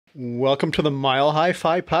Welcome to the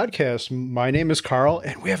MHFi podcast. My name is Carl,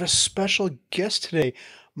 and we have a special guest today.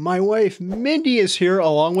 My wife, Mindy, is here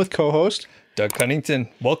along with co-host Doug Cunnington.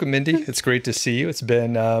 Welcome, Mindy. It's great to see you. It's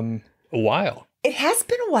been a while. It has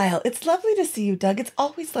been a while. It's lovely to see you, Doug. It's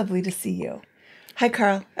always lovely to see you. Hi,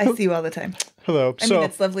 Carl. I see you all the time. Hello. I mean,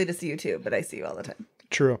 it's lovely to see you too, but I see you all the time.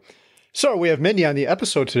 True. So we have Mindy on the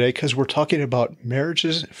episode today because we're talking about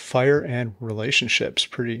marriages, fire, and relationships.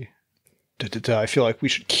 Pretty... I feel like we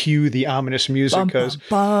should cue the ominous music because...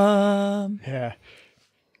 Yeah.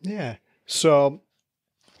 So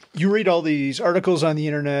you read all these articles on the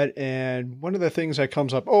internet, and one of the things that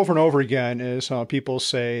comes up over and over again is people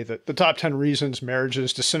say that the top 10 reasons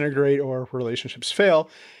marriages disintegrate or relationships fail.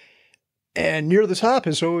 And near the top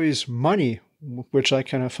is always money, which I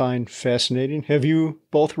kind of find fascinating. Have you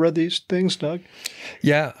both read these things, Doug?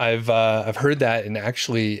 Yeah, I've heard that. And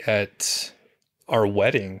actually at our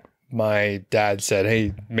wedding, my dad said,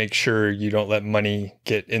 hey, make sure you don't let money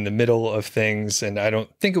get in the middle of things. And I don't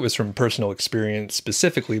think it was from personal experience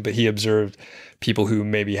specifically, but he observed people who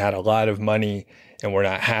maybe had a lot of money and were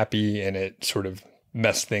not happy, and it sort of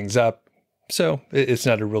messed things up. So it's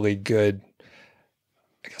not a really good,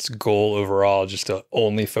 I guess, goal overall, just to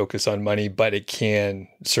only focus on money, but it can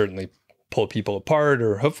certainly pull people apart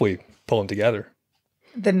or hopefully pull them together.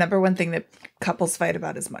 The number one thing that couples fight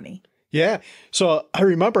about is money. Yeah. So I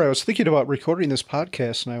remember I was thinking about recording this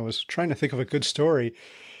podcast, and I was trying to think of a good story.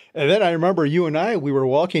 And then I remember you and we were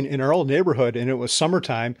walking in our old neighborhood, and it was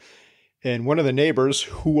summertime. And one of the neighbors,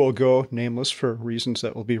 who will go nameless for reasons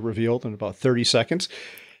that will be revealed in about 30 seconds,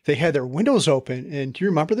 they had their windows open. And do you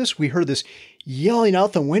remember this? We heard this yelling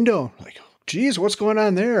out the window, like, geez, what's going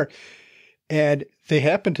on there? And they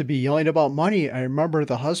happened to be yelling about money. I remember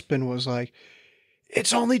the husband was like,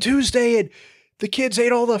 it's only Tuesday, and the kids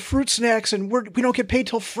ate all the fruit snacks, and we don't get paid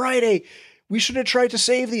till Friday. We should have tried to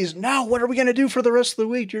save these. Now, what are we going to do for the rest of the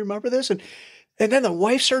week? Do you remember this? And then the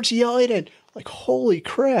wife starts yelling, and like, holy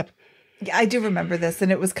crap. Yeah, I do remember this,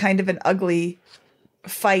 and it was kind of an ugly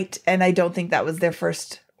fight, and I don't think that was their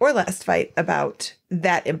first or last fight about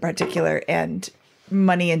that in particular and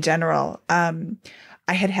money in general. I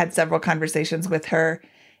had several conversations with her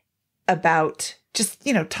about just,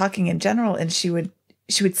 talking in general, and she would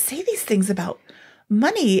say these things about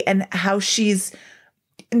money and how she's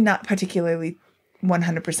not particularly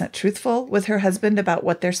 100% truthful with her husband about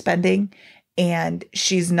what they're spending. And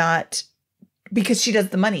she's not, because she does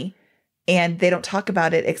the money and they don't talk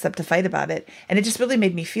about it except to fight about it. And it just really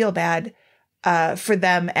made me feel bad for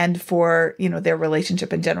them and for, their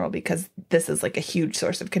relationship in general, because this is like a huge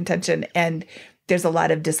source of contention. And there's a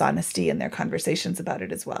lot of dishonesty in their conversations about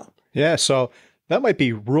it as well. Yeah. So that might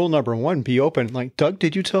be rule number one, be open. Like, Doug,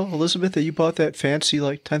 did you tell Elizabeth that you bought that fancy,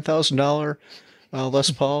 like $10,000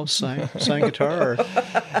 Les Paul sign guitar? Or?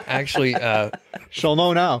 Actually, she'll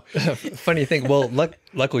know now. Funny thing. Well,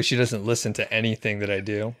 luckily she doesn't listen to anything that I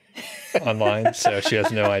do online, so she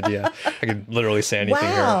has no idea. I could literally say anything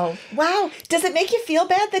here. Wow. Does it make you feel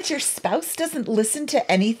bad that your spouse doesn't listen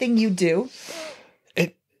to anything you do?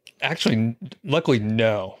 It actually, luckily,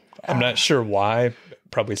 no. I'm not sure why.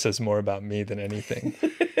 Probably says more about me than anything.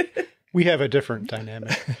 We have a different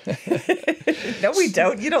dynamic. No, we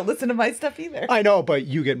don't. You don't listen to my stuff either. I know, but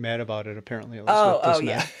you get mad about it, apparently. Elizabeth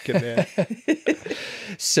yeah. Get mad.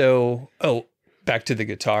 So, back to the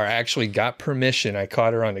guitar. I actually got permission. I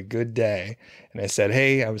caught her on a good day. And I said,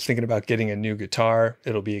 hey, I was thinking about getting a new guitar.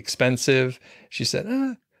 It'll be expensive. She said,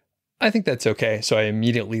 I think that's okay. So I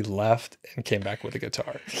immediately left and came back with a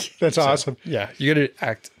guitar. That's awesome. Yeah, you got to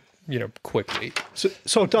act quickly.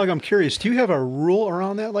 So Doug, I'm curious, do you have a rule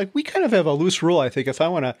around that? Like, we kind of have a loose rule, I think. If I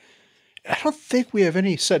want to, I don't think we have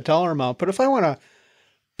any set dollar amount, but if I want to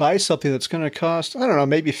buy something that's going to cost, I don't know,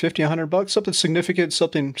 maybe $50, $100, something significant,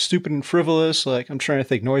 something stupid and frivolous, like I'm trying to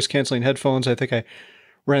think noise canceling headphones. I think I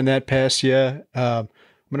ran that past you. I'm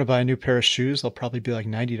going to buy a new pair of shoes. They'll probably be like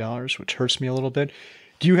 $90, which hurts me a little bit.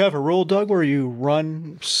 Do you have a rule, Doug, where you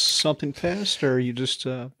run something fast, or you just...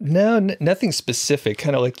 No, nothing specific.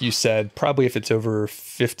 Kind of like you said, probably if it's over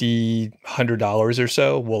 $50, $100 or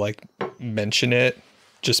so, we'll like mention it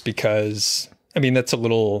just because, I mean, that's a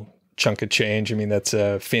little chunk of change. I mean, that's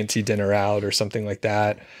a fancy dinner out or something like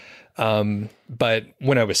that. But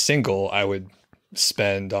when I was single, I would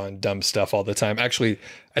spend on dumb stuff all the time. Actually,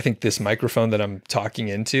 I think this microphone that I'm talking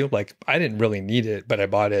into, like, I didn't really need it, but I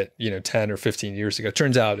bought it, 10 or 15 years ago.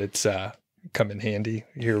 Turns out it's come in handy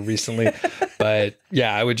here recently. But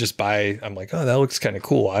yeah, I would just buy, I'm like, oh, that looks kind of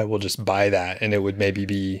cool. I will just buy that. And it would maybe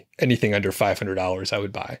be anything under $500 I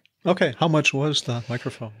would buy. Okay. How much was the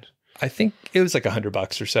microphone? I think it was like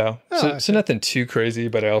 $100 or so. So nothing too crazy,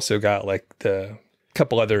 but I also got like the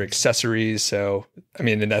couple other accessories. So, I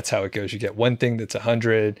mean, and that's how it goes. You get one thing that's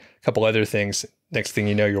 $100, a couple other things. Next thing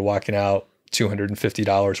you know, you're walking out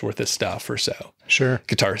 $250 worth of stuff or so. Sure.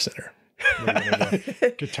 Guitar Center.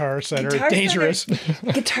 Guitar Center, dangerous.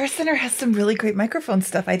 Guitar Center has some really great microphone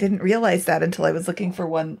stuff. I didn't realize that until I was looking for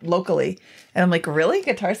one locally. And I'm like, really?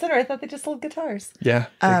 Guitar Center? I thought they just sold guitars. Yeah,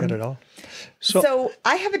 they got it all. So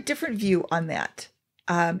I have a different view on that.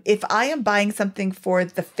 If I am buying something for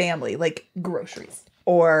the family, like groceries,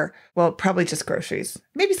 or, well, probably just groceries,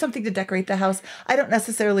 maybe something to decorate the house, I don't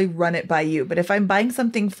necessarily run it by you. But if I'm buying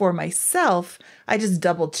something for myself, I just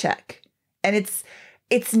double check. And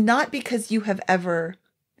it's not because you have ever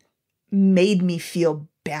made me feel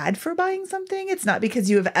bad for buying something. It's not because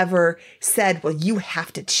you have ever said, well, you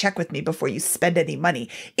have to check with me before you spend any money.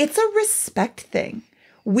 It's a respect thing.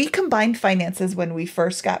 We combined finances when we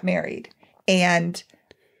first got married, and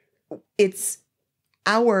it's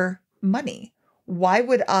our money. Why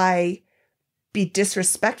would I be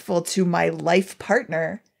disrespectful to my life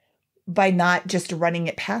partner by not just running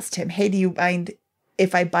it past him? Hey, do you mind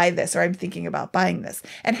if I buy this, or I'm thinking about buying this?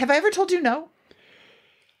 And have I ever told you no?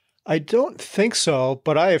 I don't think so,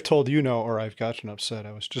 but I have told you no, or I've gotten upset.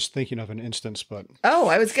 I was just thinking of an instance, but... Oh,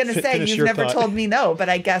 I was going to say, you've never thought. told me no, but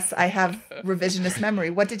I guess I have revisionist memory.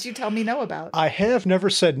 What did you tell me no about? I have never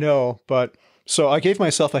said no, but... So I gave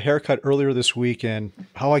myself a haircut earlier this week, and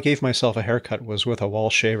how I gave myself a haircut was with a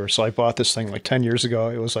wall shaver. So I bought this thing like 10 years ago.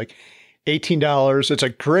 It was like $18. It's a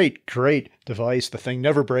great, great device. The thing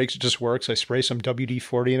never breaks. It just works. I spray some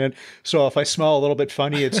WD-40 in it. So if I smell a little bit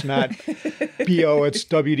funny, it's not BO, it's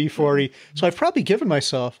WD-40. So I've probably given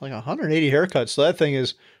myself like 180 haircuts. So that thing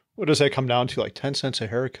is, what does that come down to? Like 10 cents a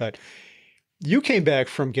haircut. You came back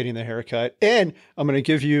from getting the haircut, and I'm going to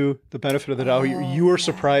give you the benefit of the doubt. You were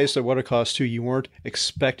surprised at what it cost too. You weren't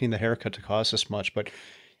expecting the haircut to cost this much, but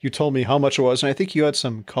you told me how much it was, and I think you had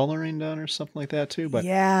some coloring done or something like that too. But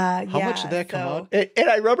how much did that come out? And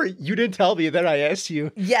I remember you didn't tell me, then I asked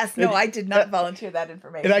you. Yes, no, I did not volunteer that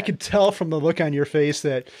information. And I could tell from the look on your face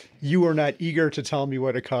that you were not eager to tell me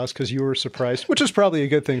what it cost because you were surprised, which is probably a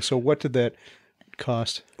good thing. So what did that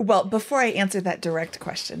cost? Well, before I answer that direct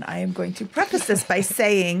question, I am going to preface this by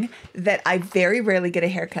saying that I very rarely get a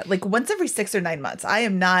haircut. Like once every 6 or 9 months. I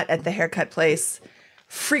am not at the haircut place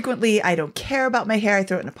frequently. I don't care about my hair. I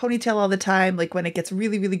throw it in a ponytail all the time. Like when it gets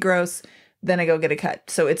really, really gross, then I go get a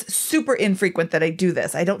cut. So it's super infrequent that I do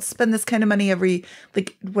this. I don't spend this kind of money every,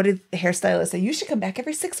 like, what did the hairstylist say? You should come back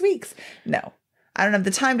every 6 weeks. No, I don't have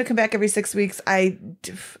the time to come back every 6 weeks. I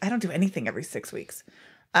don't do anything every 6 weeks.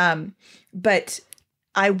 But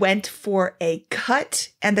I went for a cut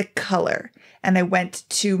and a color, and I went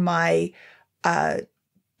to my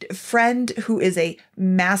friend who is a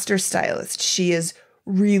master stylist. She is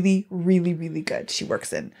really, really, really good. She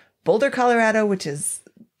works in Boulder, Colorado, which is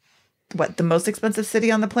the most expensive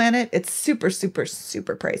city on the planet. It's super, super,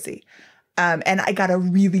 super pricey. And I got a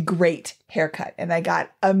really great haircut, and I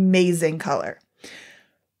got amazing color.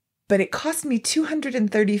 But it cost me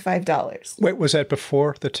 $235. Wait, was that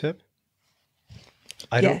before the tip?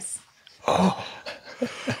 Yes. Oh,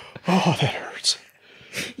 that hurts.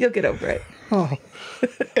 You'll get over it. Oh,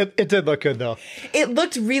 it did look good though. It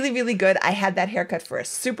looked really, really good. I had that haircut for a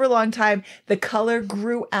super long time. The color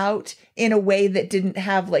grew out in a way that didn't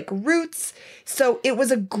have like roots. So it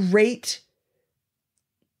was a great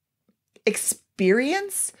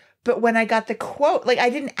experience. But when I got the quote, like I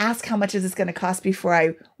didn't ask how much is this going to cost before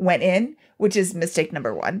I went in, which is mistake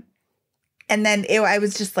number one. And then I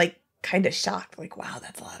was just like, kind of shocked, like, wow,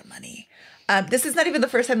 that's a lot of money. This is not even the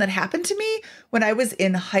first time that happened to me. When I was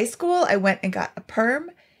in high school, I went and got a perm,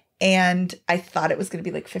 and I thought it was going to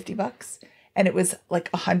be like $50, and it was like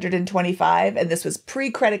 125, and this was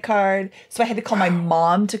pre-credit card. So I had to call my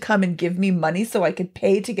mom to come and give me money so I could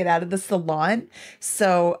pay to get out of the salon.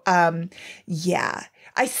 So, yeah,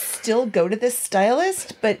 I still go to this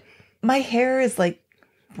stylist, but my hair is like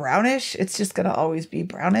brownish. It's just going to always be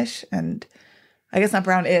brownish, and I guess not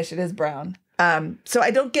brownish, it is brown. So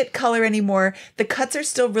I don't get color anymore. The cuts are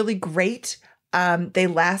still really great. They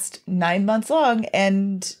last 9 months long,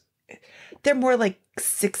 and they're more like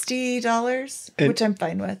 $60, which I'm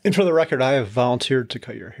fine with. And for the record, I have volunteered to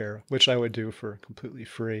cut your hair, which I would do for completely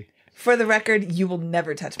free. For the record, you will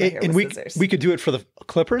never touch my hair with scissors. We could do it for the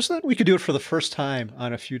clippers then? We could do it for the first time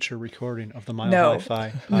on a future recording of the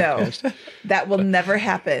MHFi podcast. No, that will never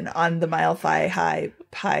happen on the MHFi,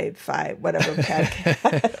 whatever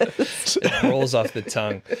podcast. It rolls off the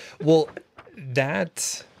tongue. Well,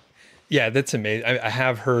 that Yeah, that's amazing. I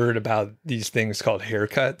have heard about these things called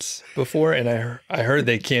haircuts before, and I heard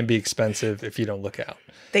they can be expensive if you don't look out.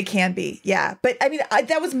 They can be, yeah. But I mean,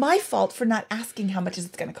 that was my fault for not asking how much is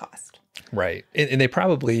it going to cost. Right. And they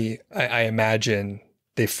probably, I imagine,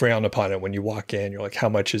 they frown upon it when you walk in. You're like, how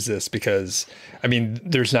much is this? Because, I mean,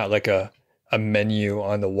 there's not like a menu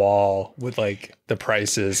on the wall with like the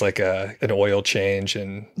prices, like an oil change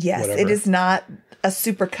and yes, whatever. It is not a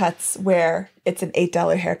Supercuts where it's an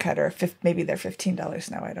 $8 haircut or maybe they're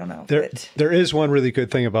 $15 now. I don't know. There is one really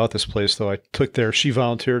good thing about this place, though. She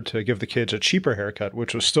volunteered to give the kids a cheaper haircut,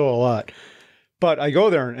 which was still a lot. But I go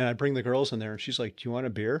there and I bring the girls in there and she's like, do you want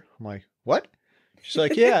a beer? I'm like, what? She's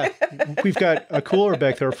like, yeah, we've got a cooler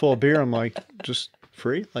back there full of beer. I'm like, just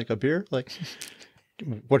free? Like a beer? Like,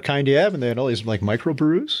 what kind do you have? And they had all these like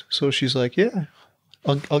microbrews. So she's like, yeah,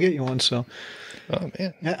 I'll get you one. So, oh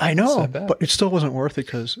man, yeah, I know, but it still wasn't worth it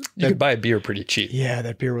because you could buy a beer pretty cheap. Yeah,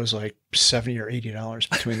 that beer was like $70 or $80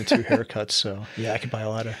 between the two haircuts. So yeah, I could buy a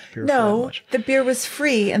lot of beer. No, for that much. The beer was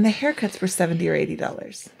free and the haircuts were $70 or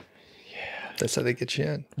 $80. Yeah, that's how they get you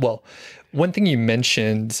in. Well, one thing you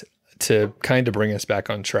mentioned to kind of bring us back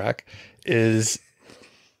on track is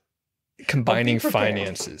combining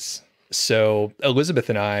finances. So Elizabeth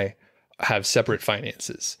and I have separate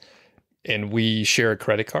finances and we share a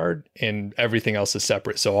credit card and everything else is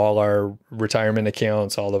separate. So all our retirement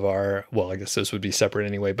accounts, all of our, well, I guess those would be separate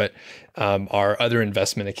anyway, but our other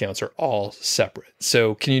investment accounts are all separate.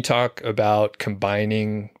 So can you talk about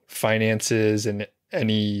combining finances and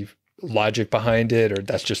any logic behind it, or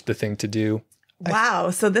that's just the thing to do? Wow.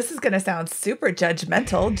 So this is going to sound super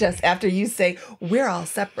judgmental just after you say we're all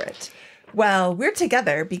separate. Well, we're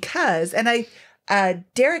together because, and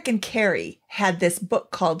Derek and Carrie had this book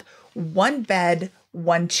called One Bed,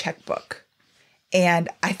 One Checkbook. And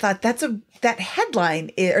I thought that headline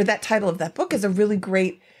or that title of that book is a really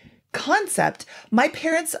great concept. My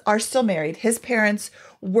parents are still married. His parents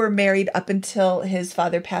were married up until his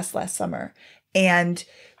father passed last summer. And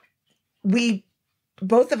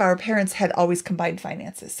both of our parents had always combined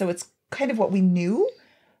finances. So it's kind of what we knew.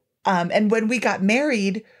 And when we got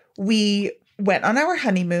married, we went on our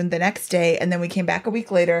honeymoon the next day. And then we came back a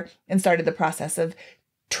week later and started the process of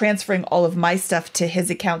transferring all of my stuff to his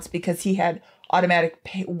accounts because he had automatic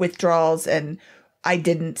withdrawals and I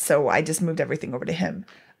didn't. So I just moved everything over to him.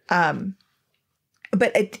 But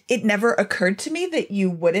it never occurred to me that you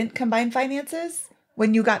wouldn't combine finances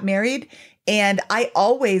when you got married. And I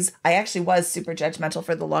actually was super judgmental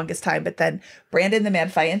for the longest time. But then Brandon, the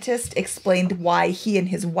mad scientist, explained why he and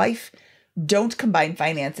his wife don't combine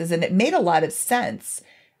finances. And it made a lot of sense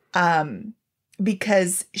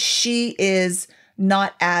because she is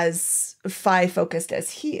not as FI focused as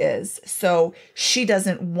he is. So she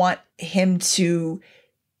doesn't want him to,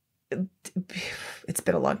 it's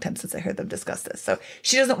been a long time since I heard them discuss this. So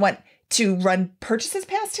she doesn't want to run purchases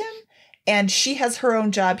past him. And she has her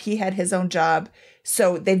own job. He had his own job.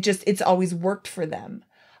 So it's always worked for them.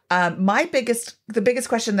 The biggest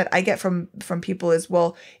question that I get from people is,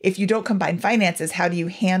 well, if you don't combine finances, how do you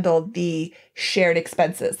handle the shared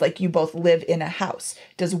expenses? Like you both live in a house.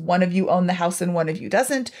 Does one of you own the house and one of you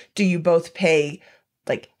doesn't? Do you both pay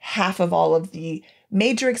like half of all of the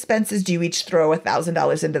major expenses? Do you each throw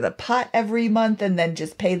 $1,000 into the pot every month and then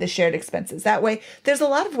just pay the shared expenses that way? There's a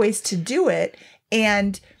lot of ways to do it.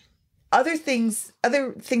 And other things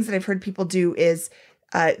that I've heard people do is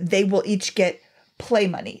they will each get play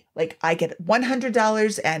money. Like I get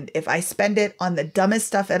 $100 and if I spend it on the dumbest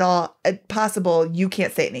stuff at all possible, you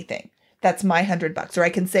can't say anything. That's my $100. Or I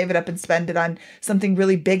can save it up and spend it on something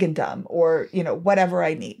really big and dumb or, whatever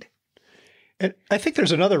I need. And I think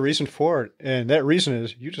there's another reason for it. And that reason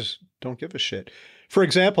is you just don't give a shit. For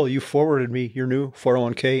example, you forwarded me your new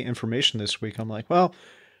 401k information this week. I'm like, well,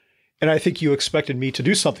 and I think you expected me to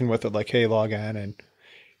do something with it, like, hey, log on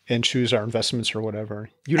and choose our investments or whatever.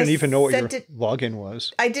 You didn't even know what your login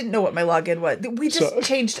was. I didn't know what my login was. We just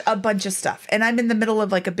changed a bunch of stuff. And I'm in the middle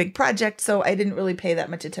of like a big project, so I didn't really pay that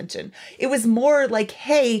much attention. It was more like,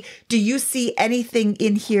 hey, do you see anything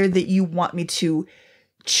in here that you want me to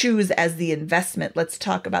choose as the investment? Let's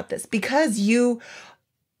talk about this. Because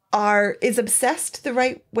is obsessed the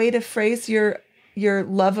right way to phrase your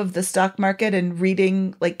love of the stock market and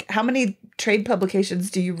reading, like how many trade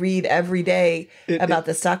publications do you read every day about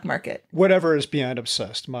the stock market? Whatever is beyond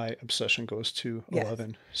obsessed. My obsession goes to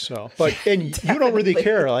 11. So, and you don't really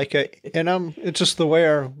care. Like, it's just the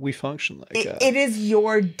way we function. Like, it is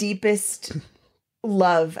your deepest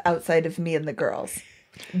love outside of me and the girls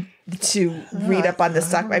to read up on the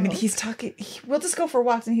stock. I mean, he's talking, we'll just go for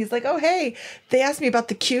walks and he's like, oh, hey, they asked me about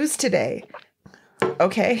the Qs today.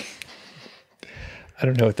 Okay. I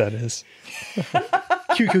don't know what that is.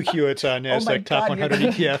 QQQ, it's a NASDAQ Top 100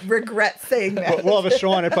 ETF. Regret saying that. We'll have a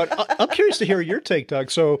show on it, but I'm curious to hear your take,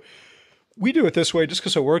 Doug. So we do it this way just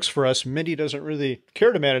because it works for us. Mindy doesn't really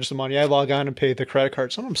care to manage the money. I log on and pay the credit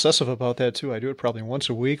cards. I'm obsessive about that too. I do it probably once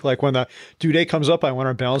a week. Like when the due date comes up, I want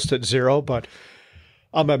our balance at zero, but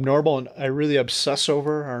I'm abnormal and I really obsess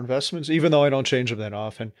over our investments, even though I don't change them that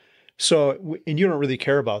often. So, and you don't really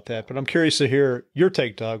care about that, but I'm curious to hear your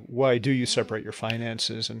take, Doug. Why do you separate your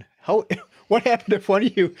finances, and what happened if one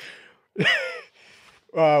of you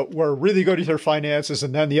were really good with your finances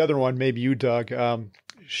and then the other one, maybe you, Doug,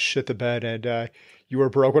 shit the bed and you were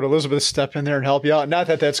broke? Would Elizabeth step in there and help you out? Not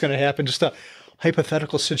that that's going to happen, just a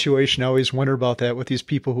hypothetical situation. I always wonder about that with these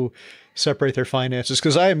people who separate their finances,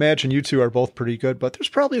 because I imagine you two are both pretty good, but there's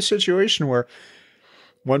probably a situation where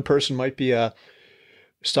one person might be a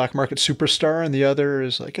stock market superstar and the other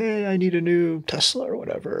is like, hey, I need a new Tesla or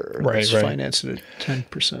whatever. Right. Finance it at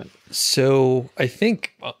 10%. So I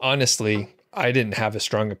think, honestly, I didn't have a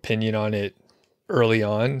strong opinion on it early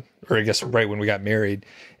on, or I guess right when we got married.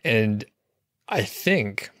 And I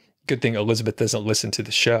think, good thing Elizabeth doesn't listen to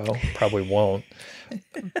the show, probably won't.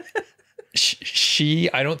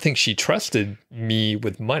 I don't think she trusted me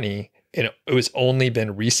with money. And it was only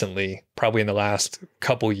been recently, probably in the last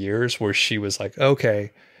couple years, where she was like,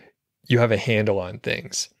 okay, you have a handle on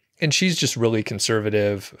things. And she's just really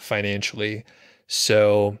conservative financially.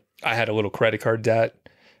 So I had a little credit card debt.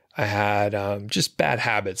 I had just bad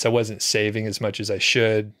habits. I wasn't saving as much as I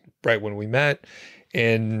should right when we met.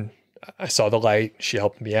 And I saw the light. She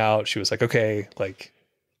helped me out. She was like, okay, like,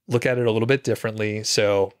 look at it a little bit differently.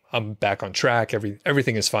 So I'm back on track.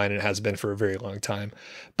 Everything is fine, and it has been for a very long time.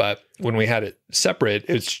 But when we had it separate,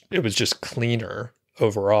 it was just cleaner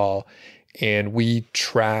overall. And we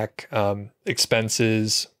track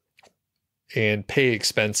expenses and pay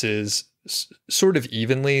expenses sort of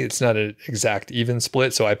evenly. It's not an exact even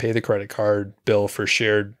split. So I pay the credit card bill for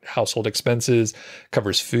shared household expenses,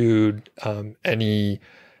 covers food,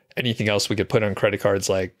 anything else we could put on credit cards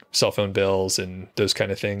like cell phone bills and those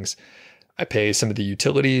kind of things. I pay some of the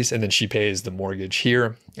utilities, and then she pays the mortgage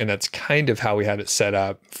here. And that's kind of how we had it set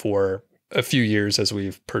up for a few years as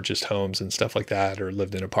we've purchased homes and stuff like that, or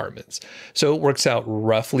lived in apartments. So it works out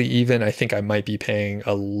roughly even. I think I might be paying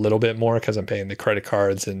a little bit more because I'm paying the credit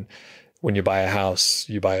cards. And when you buy a house,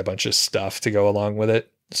 you buy a bunch of stuff to go along with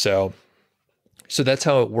it. So that's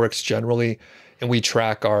how it works generally. And we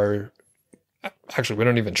track actually, we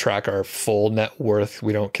don't even track our full net worth.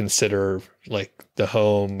 We don't consider like the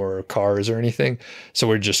home or cars or anything. So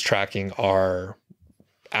we're just tracking our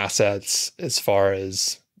assets as far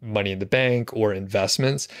as money in the bank or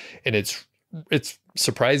investments. And it's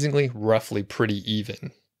surprisingly roughly pretty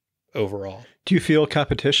even overall. Do you feel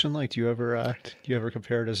competition? Like, do you ever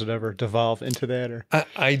compare? Does it ever devolve into that? Or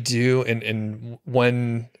I do. And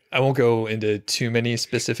one, I won't go into too many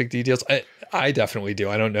specific details. I definitely do.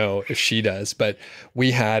 I don't know if she does, but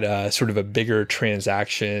we had sort of a bigger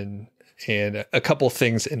transaction and a couple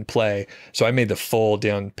things in play. So I made the full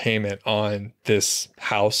down payment on this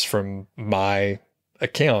house from my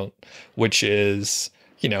account, which is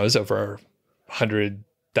over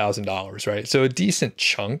 $100,000, right? So a decent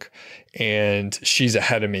chunk, and she's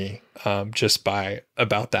ahead of me just by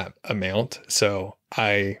about that amount. So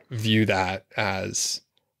I view that as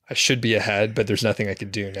I should be ahead, but there's nothing I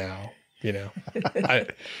could do now.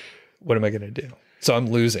 What am I going to do? So I'm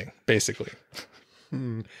losing, basically.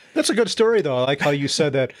 That's a good story, though. I like how you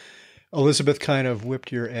said that Elizabeth kind of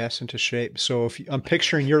whipped your ass into shape. So if I'm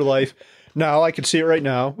picturing your life now, I can see it right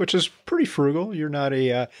now, which is pretty frugal. You're not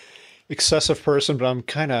a excessive person, but I'm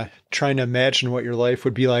kind of trying to imagine what your life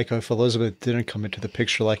would be like if Elizabeth didn't come into the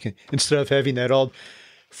picture. Like, instead of having that old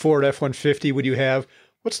Ford F-150, would you have,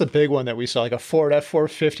 what's the big one that we saw, like a Ford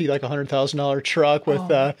F-450, like $100,000 truck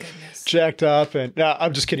with jacked up? And no,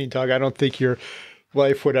 I'm just kidding, Doug. I don't think your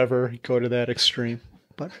life would ever go to that extreme,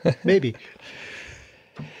 but maybe.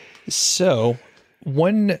 So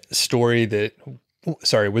one story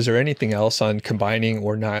was there anything else on combining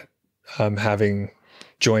or not having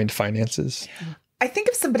joined finances? I think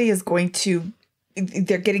if somebody is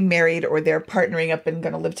they're getting married or they're partnering up and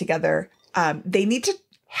going to live together, they need to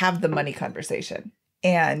have the money conversation.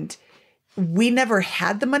 And we never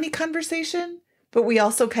had the money conversation, but we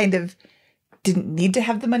also kind of didn't need to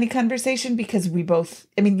have the money conversation because we both,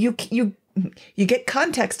 I mean, you get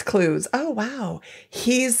context clues. Oh, wow.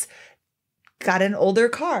 He's got an older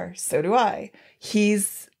car. So do I.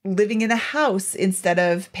 He's living in a house instead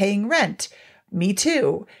of paying rent. Me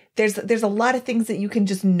too. There's a lot of things that you can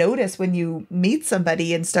just notice when you meet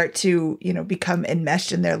somebody and start to, become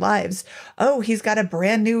enmeshed in their lives. Oh, he's got a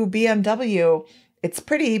brand new BMW it's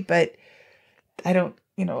pretty, but I don't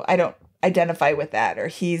identify with that. Or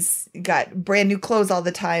he's got brand new clothes all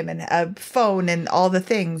the time and a phone and all the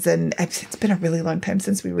things. And it's been a really long time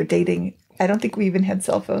since we were dating. I don't think we even had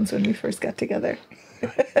cell phones when we first got together.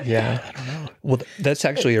 Yeah. I don't know. Well, that's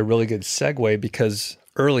actually a really good segue, because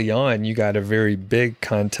early on, you got a very big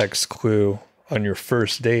context clue on your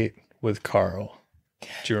first date with Carl.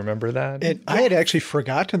 Do you remember that? And I had actually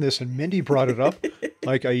forgotten this, and Mindy brought it up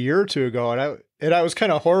like a year or two ago, and I was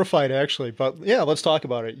kind of horrified, actually. But yeah, let's talk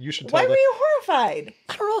about it. You should tell. Why were you horrified?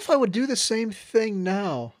 I don't know if I would do the same thing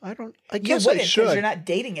now. I guess You wouldn't, I should. because you're not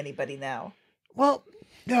dating anybody now. Well,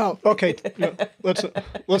 no. Okay, no,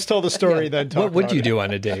 let's tell the story then. What would you do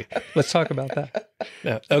on a date? Let's talk about that.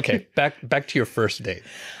 No. Okay, back to your first date.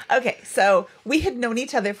 Okay, so we had known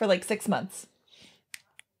each other for like 6 months.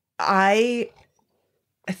 I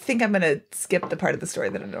think I'm going to skip the part of the story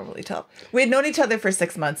that I normally tell. We had known each other for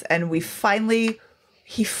 6 months, and he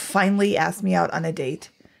finally asked me out on a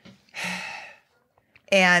date.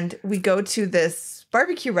 And we go to this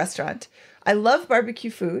barbecue restaurant. I love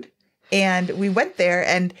barbecue food. And we went there,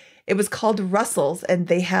 and it was called Russell's, and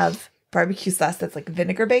they have barbecue sauce that's like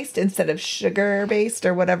vinegar based instead of sugar based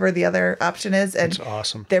or whatever the other option is. And that's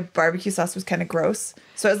awesome. Their barbecue sauce was kind of gross.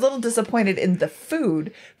 So I was a little disappointed in the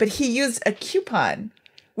food, but he used a coupon,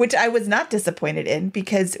 which I was not disappointed in,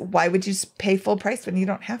 because why would you pay full price when you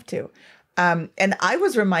don't have to? And I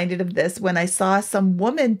was reminded of this when I saw some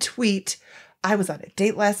woman tweet, I was on a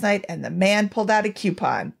date last night and the man pulled out a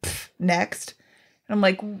coupon. Pfft, next. And I'm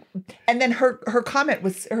like, and then her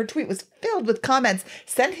tweet was filled with comments.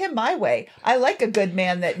 Send him my way. I like a good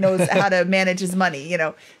man that knows how to manage his money, you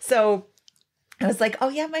know? So I was like, oh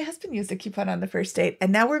yeah, my husband used a coupon on the first date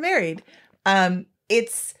and now we're married.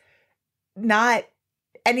 It's not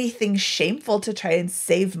anything shameful to try and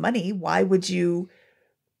save money. Why would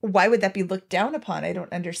that be looked down upon? I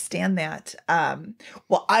don't understand that.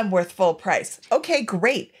 Well, I'm worth full price. Okay,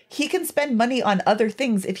 great. He can spend money on other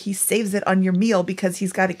things if he saves it on your meal because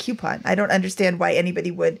he's got a coupon. I don't understand why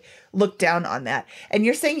anybody would look down on that. And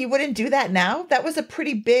you're saying you wouldn't do that now? That was a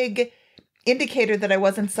pretty big indicator that I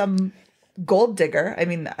wasn't some gold digger. I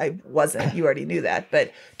mean, I wasn't. You already knew that.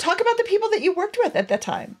 But talk about the people that you worked with at that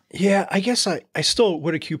time. Yeah, I guess I still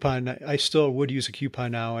would a coupon. I still would use a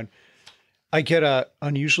coupon now. And I get a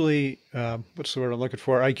unusually, what's the word I'm looking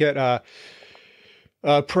for? I get a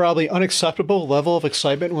probably unacceptable level of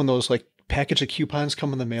excitement when those like package of coupons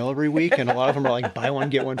come in the mail every week. And a lot of them are like buy one,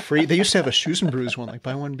 get one free. They used to have a Shoes and Brews one, like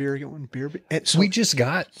buy one beer, get one beer. So, we just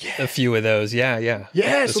got a few of those. Yeah. Yeah.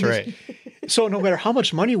 That's so right. So no matter how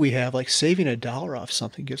much money we have, like saving $1 off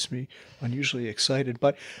something gets me unusually excited.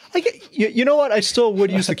 But I get, you know what? I still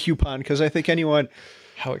would use the coupon because I think anyone...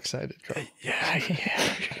 How excited, Carl. Yeah.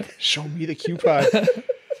 Show me the coupon.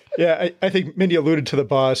 Yeah, I think Mindy alluded to the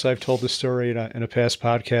boss. I've told this story in a past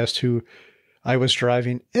podcast who I was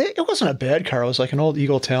driving. It wasn't a bad car. It was like an old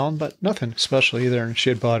Eagle Talon, but nothing special either. And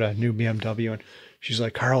she had bought a new BMW. And she's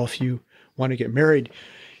like, Carl, if you want to get married,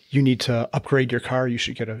 you need to upgrade your car. You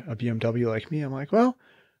should get a BMW like me. I'm like, well,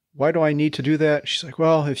 why do I need to do that? She's like,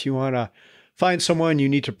 well, if you want to find someone, you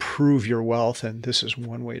need to prove your wealth. And this is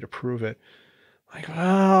one way to prove it. Like,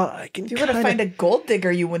 well, I can. If you want to find a gold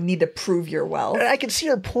digger, you would need to prove your wealth. I can see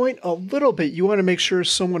her point a little bit. You want to make sure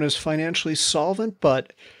someone is financially solvent,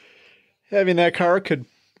 but having that car could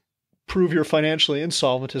prove you're financially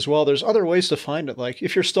insolvent as well. There's other ways to find it. Like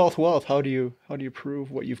if you're stealth wealth, how do you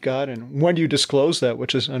prove what you've got, and when do you disclose that?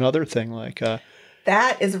 Which is another thing. Like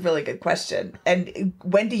that is a really good question. And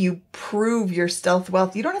when do you prove your stealth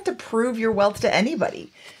wealth? You don't have to prove your wealth to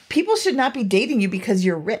anybody. People should not be dating you because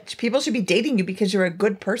you're rich. People should be dating you because you're a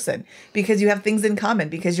good person, because you have things in common,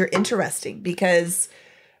 because you're interesting, because...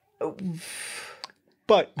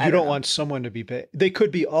 But you don't want someone to be bad. They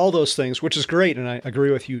could be all those things, which is great, and I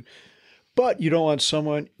agree with you. But you don't want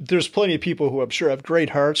someone... There's plenty of people who I'm sure have great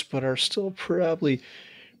hearts, but are still probably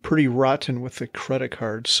pretty rotten with the credit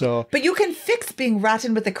card. So, but you can fix being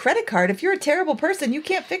rotten with a credit card. If you're a terrible person, you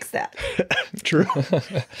can't fix that. True.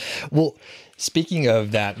 Well, speaking of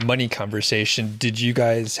that money conversation, did you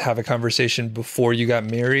guys have a conversation before you got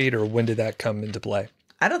married, or when did that come into play?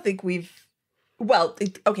 I don't think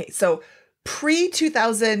okay, so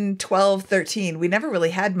pre-2012, 13, we never really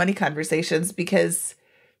had money conversations because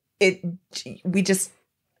we just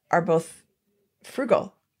are both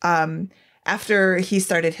frugal. After he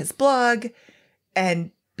started his blog and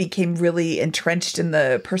became really entrenched in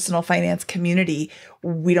the personal finance community,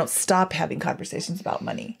 we don't stop having conversations about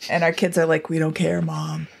money. And our kids are like, we don't care,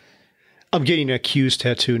 Mom. I'm getting a Q's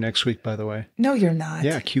tattoo next week, by the way. No, you're not.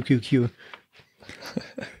 Yeah, QQQ.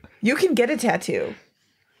 You can get a tattoo.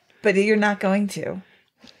 But you're not going to.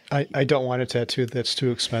 I don't want a tattoo. That's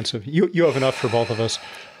too expensive. You have enough for both of us.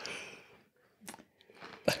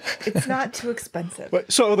 It's not too expensive.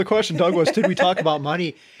 But, so the question, Doug, was, did we talk about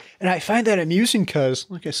money? And I find that amusing because,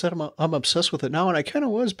 like I said, I'm obsessed with it now, and I kind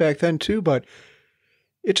of was back then too, but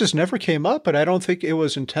it just never came up. But I don't think it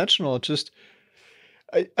was intentional. It just,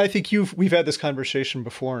 I think we've had this conversation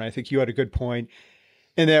before, and I think you had a good point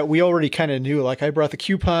in that we already kind of knew. Like, I brought the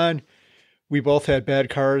coupon. We both had bad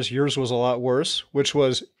cars. Yours was a lot worse, which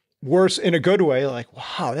was worse in a good way. Like,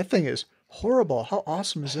 wow, that thing is horrible. How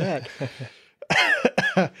awesome is that?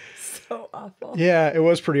 So awful. Yeah, it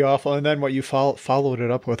was pretty awful. And then what you followed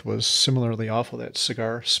it up with was similarly awful, that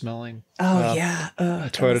cigar smelling. Yeah.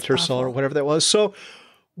 Toyota Tercel or whatever that was. So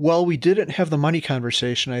while we didn't have the money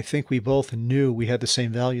conversation, I think we both knew we had the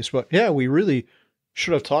same values. But yeah, we really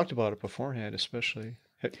should have talked about it beforehand, especially.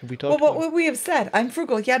 Have we talked what would we have said? I'm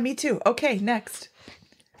frugal. Yeah, me too. Okay, next.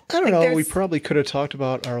 I don't know. We probably could have talked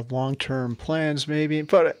about our long-term plans maybe.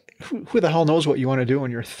 But who the hell knows what you want to do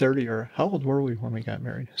when you're 30, or how old were we when we got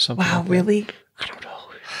married? Something wow, like that. Really? I don't know.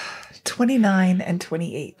 29 and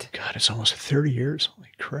 28. God, it's almost 30 years. Holy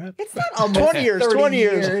crap. It's not almost 20 years. 30 20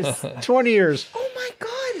 years. 20 years. Oh my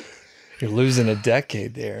God. You're losing a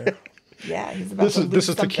decade there. Yeah, he's about to lose This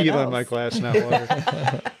is tequila in my glass, not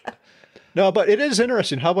water. No, but it is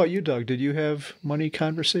interesting. How about you, Doug? Did you have money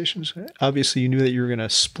conversations? Obviously, you knew that you were going to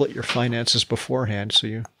split your finances beforehand, so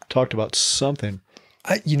you talked about something.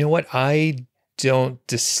 You know what? I don't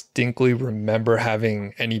distinctly remember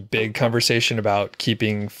having any big conversation about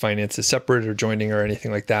keeping finances separate or joining or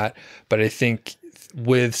anything like that. But I think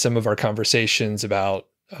with some of our conversations about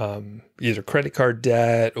either credit card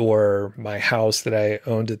debt or my house that I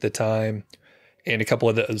owned at the time and a couple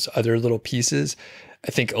of those other little pieces, I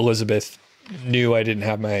think Elizabeth knew I didn't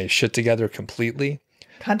have my shit together completely.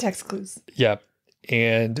 Context clues. Yeah.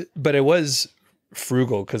 But I was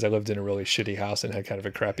frugal because I lived in a really shitty house and had kind of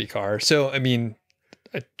a crappy car. So, I mean,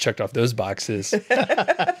 I checked off those boxes,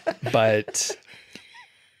 but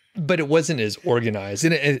it wasn't as organized.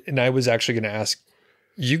 And I was actually going to ask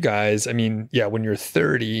you guys, I mean, yeah, when you're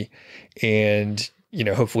 30 and, you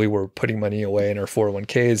know, hopefully we're putting money away in our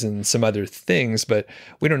 401ks and some other things, but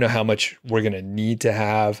we don't know how much we're going to need to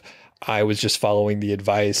have. I was just following the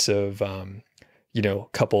advice of, you know,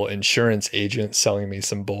 a couple insurance agents selling me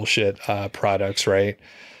some bullshit products, right?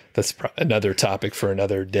 That's another topic for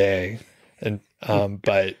another day. And,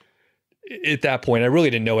 but at that point, I really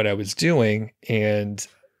didn't know what I was doing. And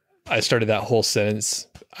I started that whole sentence.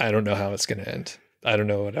 I don't know how it's going to end. I don't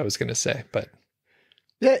know what I was going to say, but.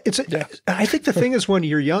 Yeah, I think the thing is when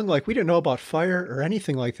you're young, like we didn't know about FIRE or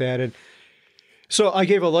anything like that. And so I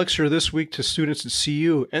gave a lecture this week to students at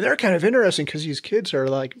CU, and they're kind of interesting because these kids are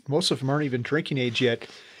like, most of them aren't even drinking age yet.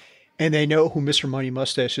 And they know who Mr. Money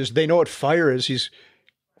Mustache is. They know what FIRE is.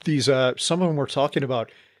 Some of them were talking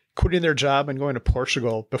about quitting their job and going to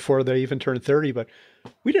Portugal before they even turned 30, but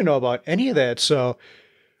we didn't know about any of that. So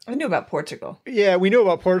I knew about Portugal. Yeah, we knew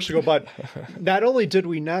about Portugal, but not only did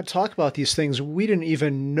we not talk about these things, we didn't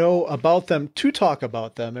even know about them to talk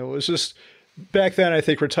about them. It was just, back then, I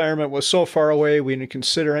think retirement was so far away, we didn't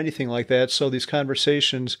consider anything like that. So these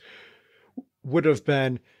conversations would have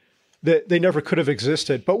been, they never could have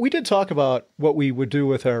existed. But we did talk about what we would do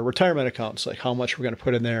with our retirement accounts, like how much we're going to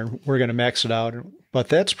put in there, and we're going to max it out. But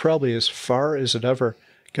that's probably as far as it ever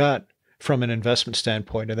got from an investment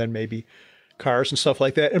standpoint, and then maybe cars and stuff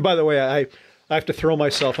like that. And by the way, I have to throw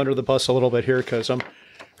myself under the bus a little bit here because I'm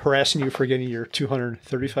harassing you for getting your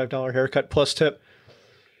 $235 haircut plus tip,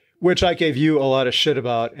 which I gave you a lot of shit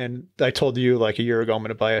about. And I told you like a year ago, I'm going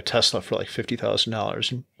to buy a Tesla for like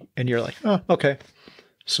 $50,000. And you're like, oh, okay.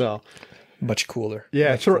 So much cooler.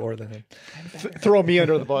 Yeah. Much cooler than him. Throw me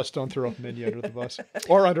under the bus. Don't throw Mindy under the bus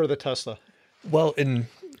or under the Tesla. Well, and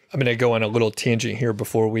I'm going to go on a little tangent here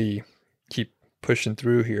before we keep pushing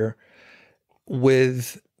through here.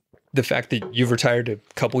 With the fact that you've retired a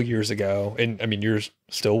couple years ago, and I mean, you're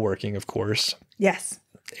still working, of course. Yes.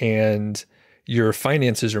 And your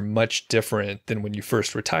finances are much different than when you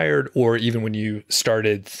first retired, or even when you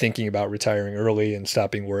started thinking about retiring early and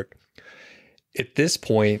stopping work. At this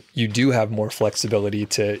point, you do have more flexibility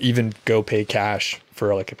to even go pay cash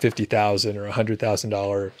for like a $50,000 or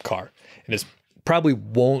 $100,000 car. And it probably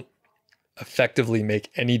won't effectively make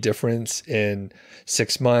any difference in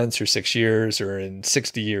 6 months or 6 years or in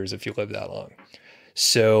 60 years if you live that long.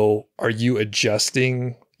 So are you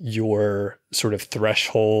adjusting your sort of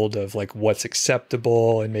threshold of like what's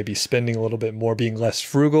acceptable and maybe spending a little bit more, being less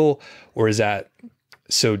frugal, or is that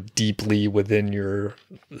so deeply within your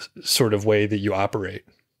sort of way that you operate?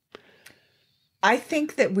 I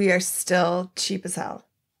think that we are still cheap as hell.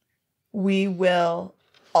 we will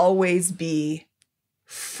always be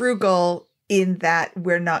frugal in that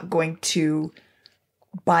we're not going to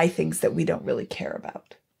buy things that we don't really care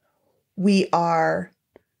about. We are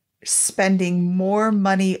spending more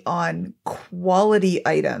money on quality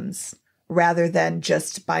items rather than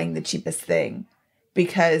just buying the cheapest thing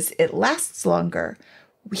because it lasts longer.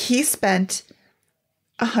 He spent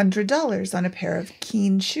 $100 on a pair of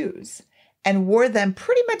Keen shoes and wore them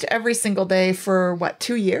pretty much every single day for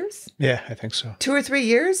 2 years? Yeah, I think so. 2 or 3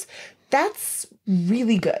 years? That's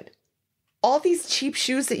really good. All these cheap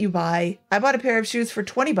shoes that you buy, I bought a pair of shoes for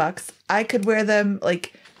 $20. I could wear them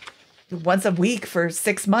like once a week for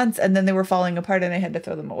 6 months and then they were falling apart and I had to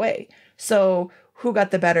throw them away. So who got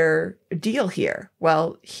the better deal here?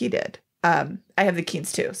 Well, he did. I have the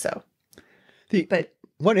Keens too, so. But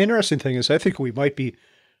one interesting thing is I think we might be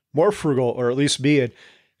more frugal, or at least be it.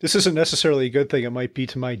 This isn't necessarily a good thing. It might be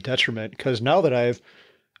to my detriment because now that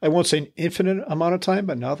I won't say an infinite amount of time,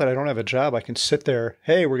 but now that I don't have a job, I can sit there.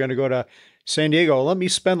 Hey, we're going to go to San Diego. Let me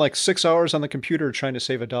spend like 6 hours on the computer trying to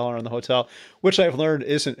save $1 on the hotel, which I've learned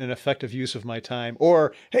isn't an effective use of my time.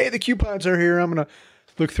 Or, hey, the coupons are here. I'm going to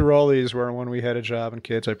look through all these, where when we had a job and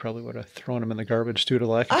kids, I probably would have thrown them in the garbage due to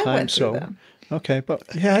lack of time. I went through them. Okay. But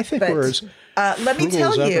yeah, I think we're as let me frugal as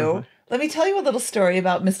tell ever. you. Let me tell you a little story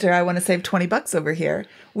about Mr. I want to save $20 over here.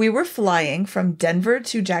 We were flying from Denver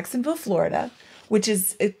to Jacksonville, Florida, which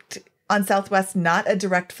is on Southwest, not a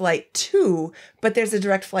direct flight to, but there's a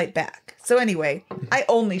direct flight back. So anyway, I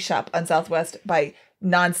only shop on Southwest by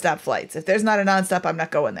nonstop flights. If there's not a nonstop, I'm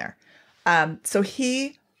not going there. So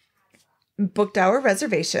he booked our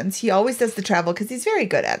reservations. He always does the travel because he's very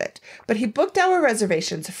good at it. But he booked our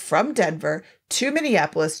reservations from Denver to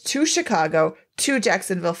Minneapolis to Chicago to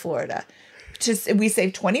Jacksonville, Florida. We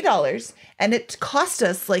saved $20 and it cost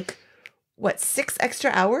us 6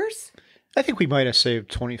 extra hours? I think we might have saved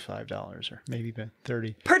 $25 or maybe even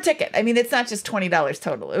 $30 per ticket. I mean, it's not just $20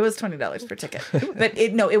 total. It was $20 per ticket. But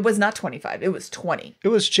it was not 25. It was 20. It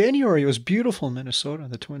was January. It was beautiful in Minnesota,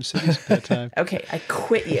 the Twin Cities at that time. Okay, I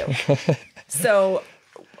quit you. So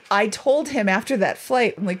I told him after that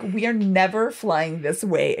flight, I'm like, we are never flying this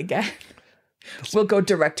way again. We'll go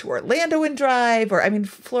direct to Orlando and drive.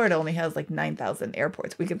 Florida only has 9,000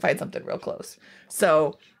 airports. We can find something real close.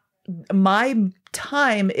 So my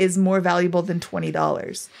time is more valuable than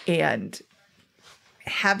 $20. And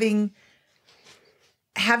having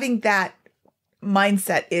that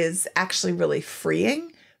mindset is actually really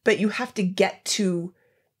freeing, but you have to get to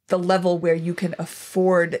the level where you can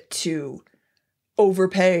afford to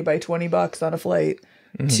overpay by $20 on a flight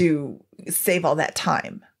to save all that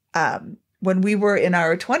time. When we were in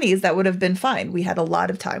our 20s, that would have been fine. We had a lot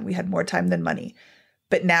of time. We had more time than money.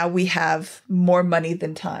 But now we have more money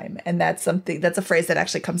than time. And that's a phrase that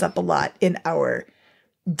actually comes up a lot in our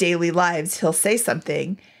daily lives. He'll say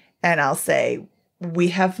something and I'll say, we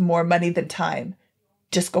have more money than time.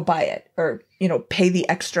 Just go buy it, or, pay the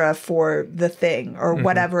extra for the thing or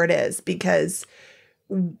whatever it is, because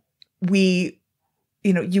you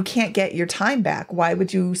can't get your time back. Why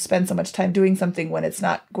would you spend so much time doing something when it's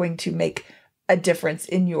not going to make a difference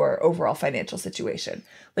in your overall financial situation?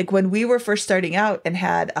 Like when we were first starting out and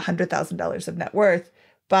had $100,000 of net worth,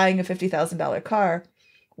 buying a $50,000 car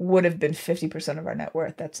would have been 50% of our net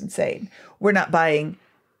worth. That's insane. We're not buying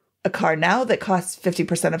a car now that costs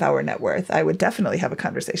 50% of our net worth. I would definitely have a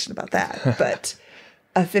conversation about that. But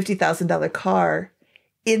a $50,000 car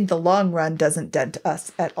in the long run doesn't dent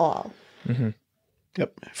us at all. Mm-hmm.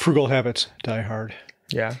 Yep. Frugal habits die hard.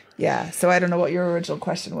 Yeah. Yeah. So I don't know what your original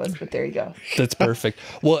question was, but there you go. That's perfect.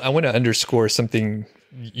 Well, I want to underscore something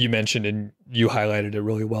you mentioned, and you highlighted it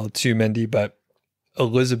really well too, Mindy, but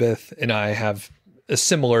Elizabeth and I have a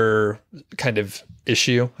similar kind of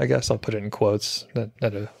issue, I guess. I'll put it in quotes, not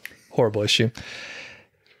a horrible issue.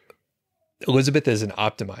 Elizabeth is an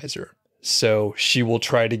optimizer. So she will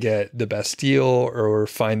try to get the best deal or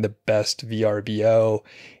find the best VRBO,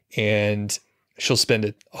 and she'll spend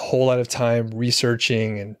a whole lot of time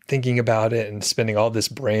researching and thinking about it and spending all this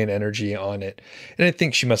brain energy on it. And I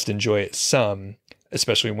think she must enjoy it some,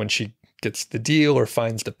 especially when she gets the deal or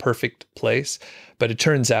finds the perfect place. But it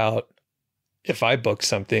turns out if I book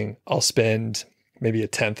something, I'll spend maybe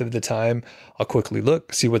 1/10 of the time. I'll quickly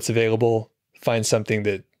look, see what's available, find something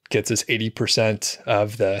that gets us 80%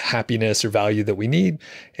 of the happiness or value that we need,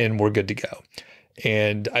 and we're good to go.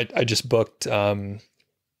 And I just booked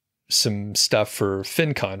some stuff for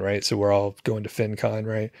FinCon, right? So we're all going to FinCon,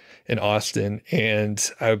 right, in Austin. And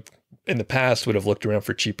I, in the past, would have looked around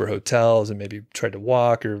for cheaper hotels and maybe tried to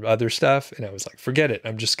walk or other stuff. And I was like, forget it.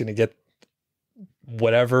 I'm just going to get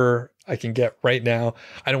whatever I can get right now.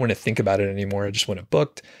 I don't want to think about it anymore. I just want it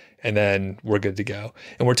booked and then we're good to go.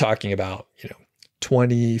 And we're talking about,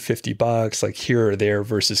 20, $50, like here or there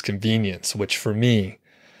versus convenience, which for me,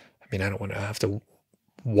 I mean, I don't want to have to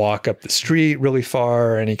walk up the street really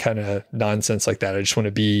far or any kind of nonsense like that. I just want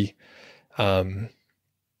to be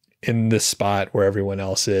in this spot where everyone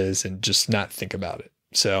else is and just not think about it.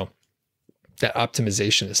 So that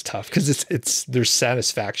optimization is tough because there's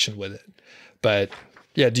satisfaction with it. But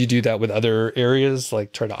yeah, do you do that with other areas,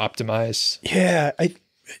 like try to optimize? Yeah,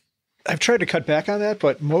 I've tried to cut back on that,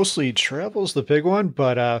 but mostly travel's the big one.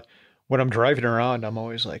 But when I'm driving around, I'm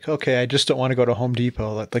always like, okay, I just don't want to go to Home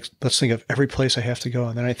Depot. Let's think of every place I have to go.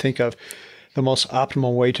 And then I think of the most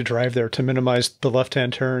optimal way to drive there to minimize the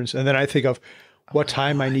left-hand turns. And then I think of what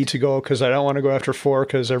time I need to go because I don't want to go after 4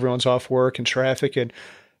 because everyone's off work and traffic and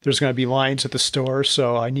there's going to be lines at the store.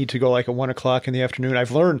 So I need to go like at 1 o'clock in the afternoon.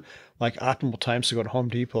 I've learned like optimal times to go to Home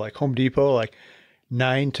Depot. Like Home Depot, like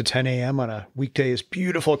 9 to 10 a.m. on a weekday is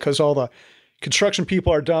beautiful because all the construction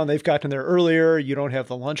people are done. They've gotten there earlier. You don't have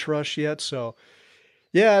the lunch rush yet. So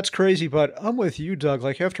yeah, it's crazy. But I'm with you, Doug.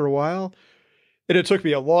 Like after a while, and it took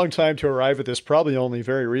me a long time to arrive at this, probably only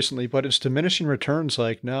very recently, but it's diminishing returns.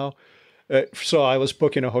 Like now, so I was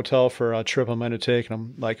booking a hotel for a trip I'm going to take, and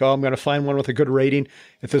I'm like, oh, I'm going to find one with a good rating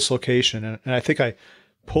at this location. And I think I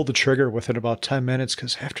pulled the trigger within about 10 minutes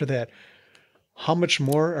because after that, how much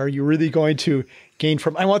more are you really going to gain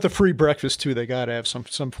from? I want the free breakfast too. They got to have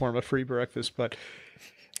some form of free breakfast. But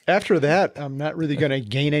after that, I'm not really going to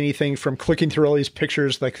gain anything from clicking through all these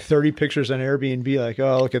pictures, like 30 pictures on Airbnb. Like,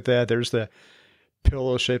 oh, look at that. There's the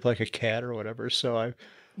pillow shaped like a cat or whatever. So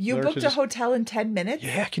You booked a hotel in 10 minutes?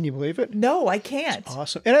 Yeah, can you believe it? No, I can't. It's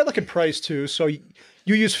awesome. And I look at price too. So you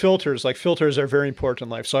use filters. Like filters are very important in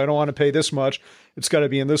life. So I don't want to pay this much. It's got to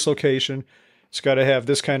be in this location. It's got to have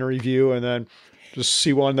this kind of review, and then just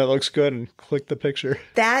see one that looks good and click the picture.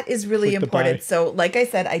 That is really important. So like I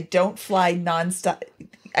said, I don't fly nonstop.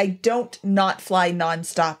 I don't not fly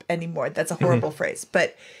nonstop anymore. That's a horrible phrase,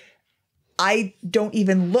 but I don't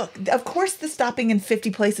even look. Of course, the stopping in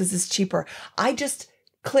 50 places is cheaper. I just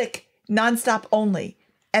click nonstop only.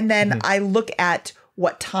 And then I look at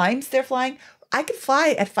what times they're flying. I could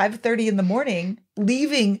fly at 5:30 in the morning,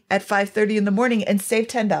 leaving at 5:30 in the morning and save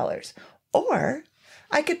 $10. Or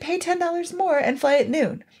I could pay $10 more and fly at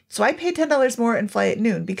noon. So I pay $10 more and fly at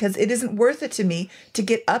noon because it isn't worth it to me to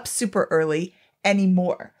get up super early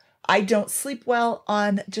anymore. I don't sleep well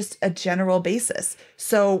on just a general basis.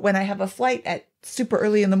 So when I have a flight at super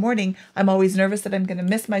early in the morning, I'm always nervous that I'm going to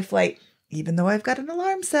miss my flight. Even though I've got an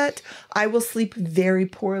alarm set, I will sleep very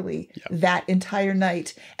poorly that entire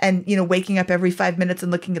night. And, waking up every 5 minutes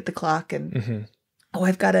and looking at the clock and,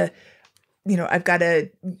 I've got to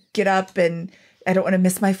get up and I don't want to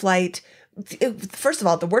miss my flight. First of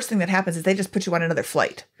all, the worst thing that happens is they just put you on another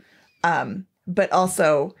flight. But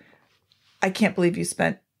also, I can't believe you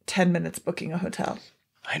spent 10 minutes booking a hotel.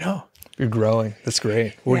 I know. You're growing. That's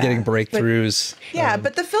great. We're getting breakthroughs.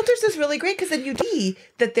 But the filters is really great because then you see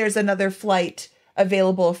that there's another flight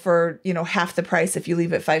available for, half the price if you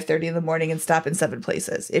leave at 5:30 in the morning and stop in 7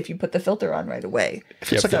 places, if you put the filter on right away.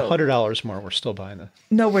 If it's like $100 more, we're still buying that.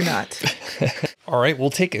 No, we're not. All right. We'll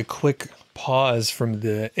take a quick pause from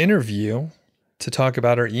the interview to talk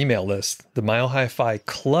about our email list, the MHFi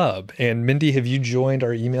Club. And Mindy, have you joined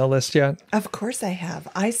our email list yet? Of course I have.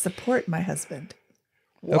 I support my husband.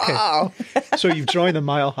 Wow. Okay. So you've joined the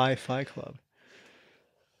MHFi Club.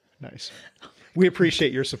 Nice. We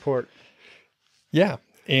appreciate your support. Yeah.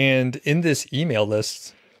 And in this email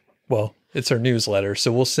list, well, it's our newsletter.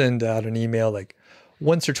 So we'll send out an email like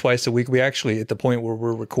once or twice a week. We actually, at the point where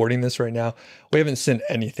we're recording this right now, we haven't sent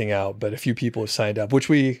anything out, but a few people have signed up, which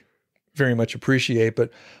we very much appreciate.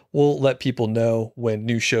 But we'll let people know when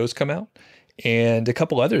new shows come out. And a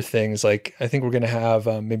couple other things, like I think we're going to have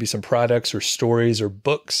maybe some products or stories or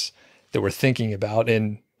books that we're thinking about.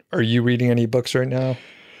 And are you reading any books right now?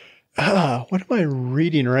 What am I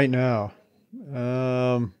reading right now?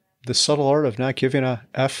 The Subtle Art of Not Giving a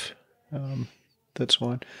F. That's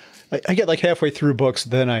one. I get like halfway through books,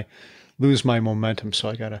 then I lose my momentum. So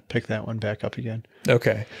I got to pick that one back up again.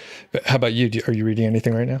 Okay. But how about you? Are you reading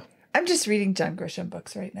anything right now? I'm just reading John Grisham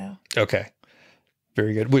books right now. Okay.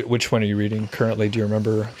 Very good. Which one are you reading currently? Do you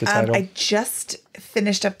remember the title? I just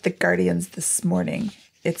finished up The Guardians this morning.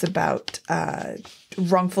 It's about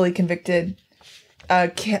wrongfully convicted, a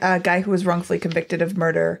guy who was wrongfully convicted of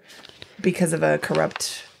murder because of a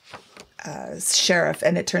corrupt sheriff.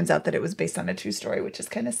 And it turns out that it was based on a true story, which is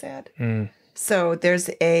kind of sad. So there's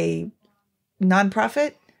a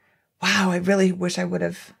nonprofit. Wow, I really wish I would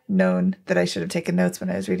have known that I should have taken notes when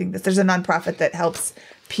I was reading this. There's a nonprofit that helps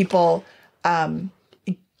people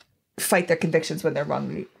fight their convictions when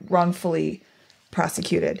they're wrongfully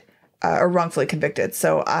prosecuted or wrongfully convicted.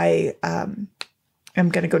 So I am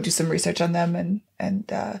going to go do some research on them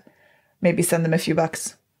and maybe send them a few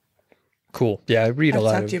bucks. Cool. Yeah, I read a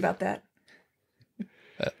lot. I've talked to you about that.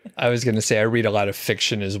 I was going to say I read a lot of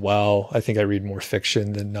fiction as well. I think I read more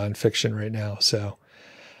fiction than nonfiction right now. So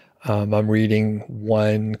I'm reading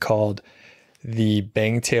one called The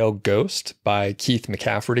Bangtail Ghost by Keith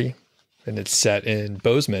McCafferty, and it's set in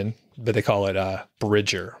Bozeman, but they call it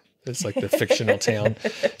Bridger. It's like the fictional town.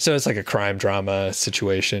 So it's like a crime drama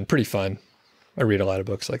situation. Pretty fun. I read a lot of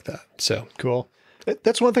books like that. So Cool.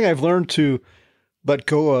 That's one thing I've learned to let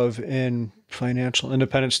go of in financial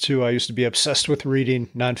independence too. I used to be obsessed with reading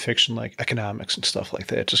nonfiction like economics and stuff like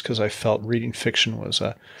that, just because I felt reading fiction was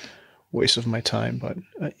a waste of my time. But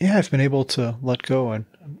yeah, I've been able to let go. And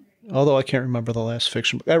although I can't remember the last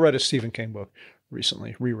fiction book, I read a Stephen King book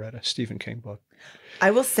recently, reread a Stephen King book.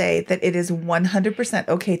 I will say that it is 100%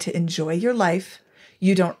 okay to enjoy your life.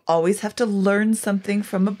 You don't always have to learn something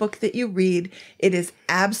from a book that you read. It is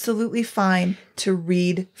absolutely fine to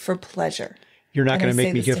read for pleasure. You're not going to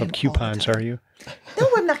make me give up coupons, are you? No,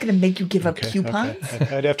 I'm not going to make you give up coupons.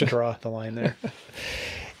 Okay. I'd have to draw the line there.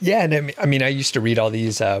 yeah, and I mean, I used to read all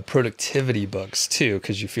these productivity books too,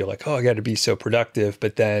 because you feel like, oh, I got to be so productive.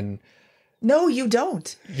 But then, no, you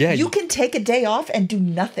don't. Yeah, you can take a day off and do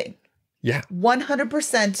nothing. Yeah,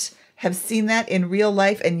 100% have seen that in real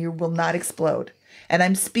life, and you will not explode. And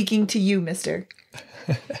I'm speaking to you, mister.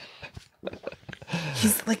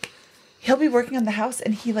 He's like, he'll be working on the house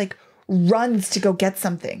and he like runs to go get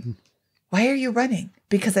something. Why are you running?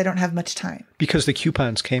 Because I don't have much time. Because the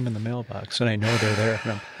coupons came in the mailbox and I know they're there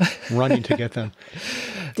and I'm running to get them.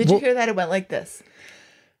 Did you hear that? It went like this.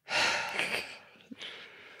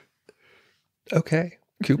 Okay.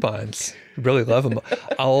 Coupons. Really love them.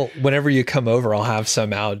 Whenever you come over, I'll have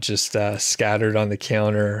some out just scattered on the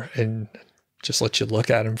counter and just let you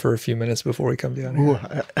look at them for a few minutes before we come down here. Ooh,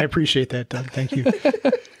 I appreciate that, Doug. Thank you.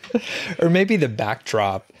 Or maybe the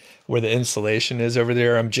backdrop where the insulation is over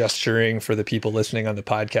there. I'm gesturing for the people listening on the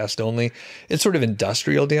podcast only. It's sort of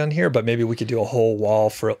industrial down here, but maybe we could do a whole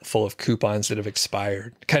wall full of coupons that have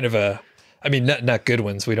expired. Kind of not good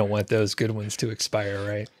ones. We don't want those good ones to expire,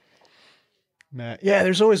 right? Yeah,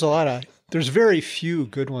 there's always there's very few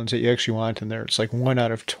good ones that you actually want in there. It's like 1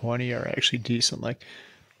 out of 20 are actually decent. Like,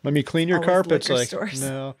 let me clean your Always carpets. liquor Like, stores.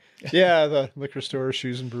 no. Yeah, the liquor store,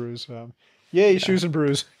 Shoes and Brews. Yay, Shoes and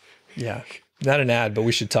Brews. Yeah. Not an ad, but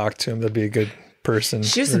we should talk to him. That'd be a good person.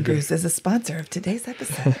 Shoes and Brews is a sponsor of today's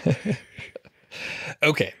episode.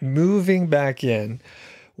 Okay, moving back in.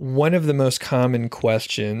 One of the most common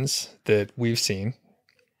questions that we've seen,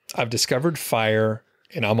 I've discovered FIRE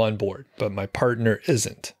and I'm on board, but my partner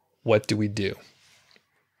isn't. What do we do?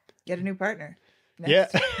 Get a new partner.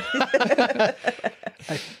 Next. Yeah.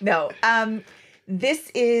 No.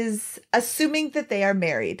 This is assuming that they are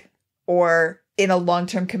married or in a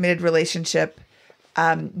long-term committed relationship.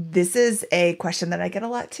 This is a question that I get a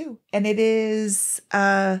lot too. And it is,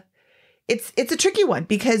 it's a tricky one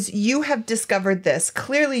because you have discovered this.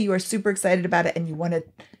 Clearly you are super excited about it and you want to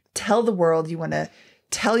tell the world, you want to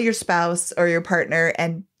tell your spouse or your partner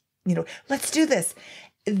and, let's do this.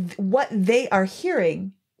 What they are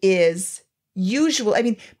hearing is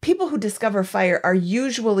people who discover FIRE are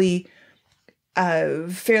usually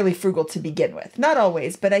fairly frugal to begin with. Not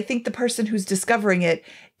always, but I think the person who's discovering it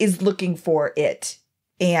is looking for it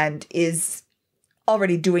and is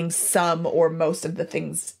already doing some or most of the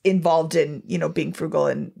things involved in, being frugal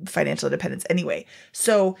and financial independence anyway.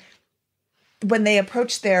 So when they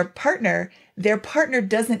approach their partner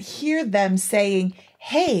doesn't hear them saying,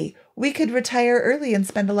 hey, we could retire early and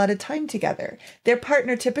spend a lot of time together. Their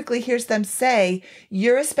partner typically hears them say,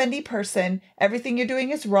 you're a spendy person. Everything you're doing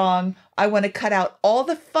is wrong. I want to cut out all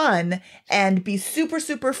the fun and be super,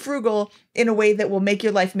 super frugal in a way that will make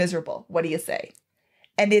your life miserable. What do you say?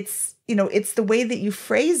 And it's the way that you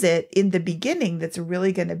phrase it in the beginning that's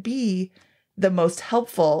really going to be the most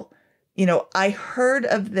helpful. I heard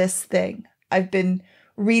of this thing. I've been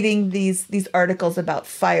reading these articles about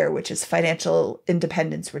FIRE, which is financial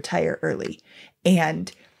independence, retire early.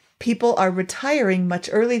 And people are retiring much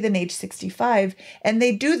earlier than age 65. And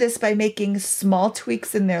they do this by making small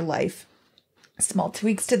tweaks in their life, small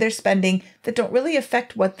tweaks to their spending that don't really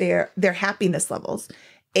affect what their happiness levels.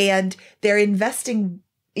 And they're investing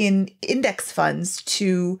in index funds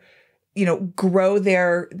to, grow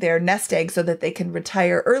their nest egg so that they can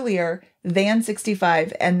retire earlier than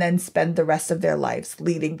 65 and then spend the rest of their lives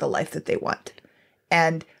leading the life that they want.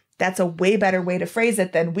 And that's a way better way to phrase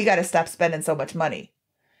it than we got to stop spending so much money.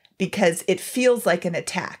 because it feels like an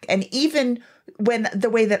attack. And even when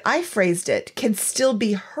the way that I phrased it can still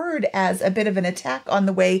be heard as a bit of an attack on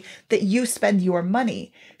the way that you spend your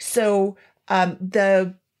money. So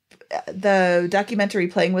the documentary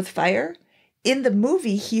Playing with Fire, in the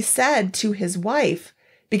movie, he said to his wife,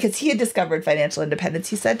 because he had discovered financial independence,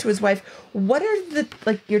 he said to his wife, what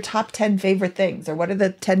are your top 10 favorite things, or what are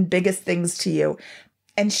the 10 biggest things to you?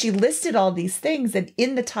 And she listed all these things, and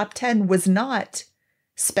in the top 10 was not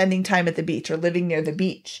spending time at the beach or living near the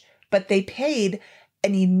beach, but they paid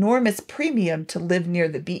an enormous premium to live near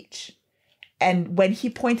the beach. And when he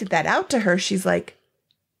pointed that out to her, she's like,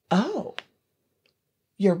 oh,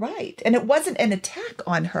 you're right. And it wasn't an attack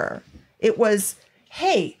on her. It was,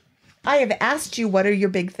 hey, I have asked you what are your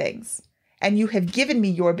big things, and you have given me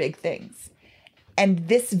your big things. And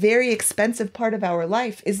this very expensive part of our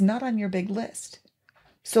life is not on your big list.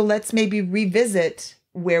 So let's maybe revisit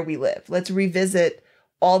where we live. Let's revisit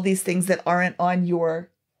all these things that aren't on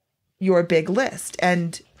your big list.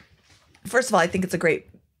 And first of all, I think it's a great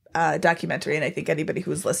documentary, and I think anybody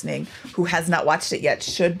who's listening who has not watched it yet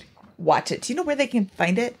should watch it. Do you know where they can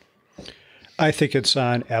find it? I think it's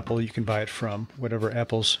on Apple. You can buy it from whatever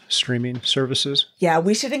Apple's streaming services. Yeah,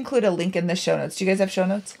 we should include a link in the show notes. Do you guys have show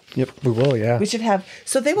notes? Yep. We will, yeah. We should have,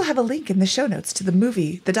 so they will have a link in the show notes to the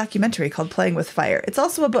movie, the documentary called Playing with Fire. It's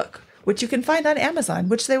also a book, which you can find on Amazon,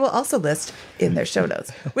 which they will also list in their show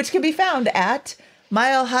notes, which can be found at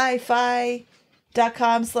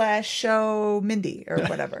MHFi.com/show Mindy or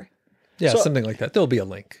whatever. Yeah, something like that. There'll be a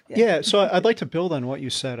link. Yeah. So I'd like to build on what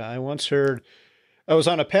you said. I once heard, I was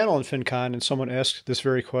on a panel in FinCon, and someone asked this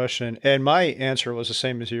very question, and my answer was the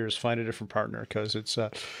same as yours: find a different partner, because it's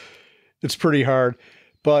pretty hard.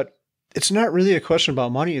 But it's not really a question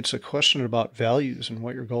about money. It's a question about values and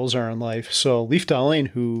what your goals are in life. So Leif Dahleen,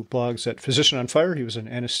 who blogs at Physician on Fire, he was an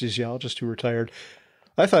anesthesiologist who retired,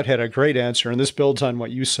 I thought had a great answer. And this builds on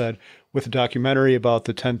what you said with the documentary about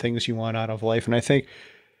the 10 things you want out of life. And I think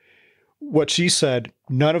what she said,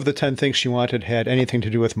 none of the 10 things she wanted had anything to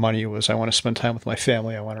do with money. It was, I want to spend time with my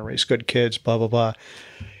family. I want to raise good kids, blah, blah, blah.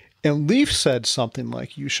 And Leif said something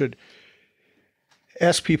like, you should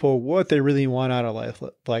ask people what they really want out of life.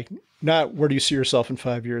 Like, not where do you see yourself in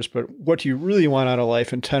 5 years, but what do you really want out of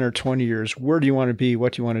life in 10 or 20 years? Where do you want to be?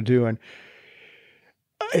 What do you want to do? And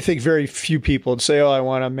I think very few people would say, oh, I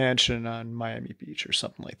want a mansion on Miami Beach or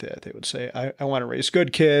something like that. They would say, I want to raise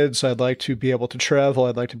good kids. I'd like to be able to travel.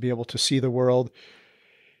 I'd like to be able to see the world.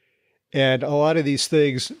 And a lot of these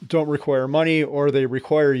things don't require money, or they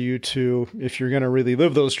require you to, if you're going to really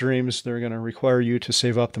live those dreams, they're going to require you to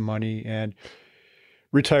save up the money and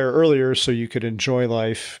retire earlier so you could enjoy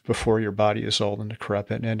life before your body is old and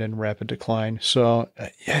decrepit and in rapid decline. So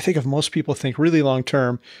I think if most people think really long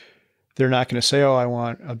term, they're not going to say, oh, I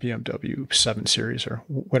want a BMW 7 Series or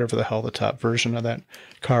whatever the hell the top version of that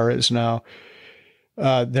car is now.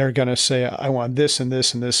 They're going to say, I want this and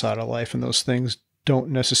this and this out of life. And those things don't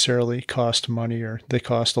necessarily cost money, or they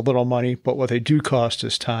cost a little money, but what they do cost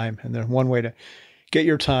is time. And then one way to get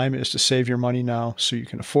your time is to save your money now so you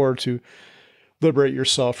can afford to liberate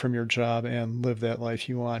yourself from your job and live that life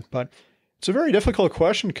you want. But it's a very difficult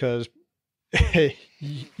question, because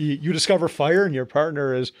you discover fire and your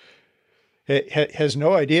partner has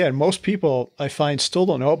no idea. And most people, I find, still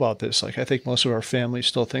don't know about this. Like, I think most of our family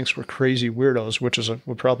still thinks we're crazy weirdos, which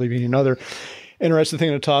would probably be another interesting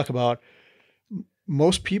thing to talk about.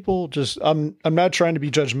 Most people just, I'm not trying to be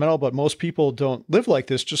judgmental, but most people don't live like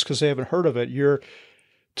this just because they haven't heard of it. You're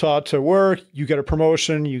taught to work, you get a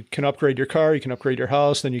promotion, you can upgrade your car, you can upgrade your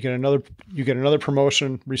house, then you get another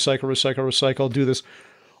promotion, recycle, do this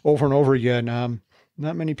over and over again.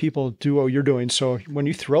 Not many people do what you're doing. So when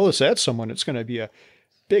you throw this at someone, it's going to be a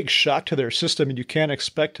big shock to their system, and you can't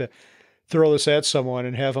expect to throw this at someone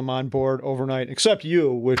and have them on board overnight, except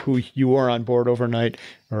you, who you were on board overnight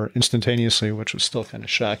or instantaneously, which was still kind of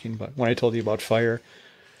shocking. But when I told you about fire.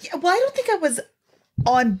 Yeah, well, I don't think I was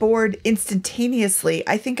on board instantaneously.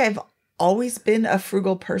 I think I've always been a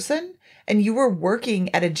frugal person, and you were working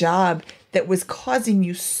at a job that was causing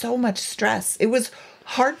you so much stress. It was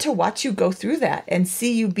hard to watch you go through that and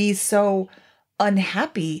see you be so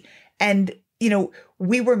unhappy. And,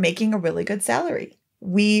 we were making a really good salary.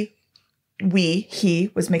 He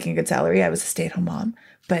was making a good salary. I was a stay-at-home mom,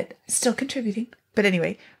 but still contributing. But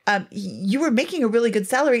anyway, you were making a really good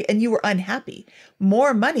salary and you were unhappy.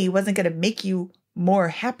 More money wasn't going to make you more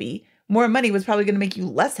happy. More money was probably going to make you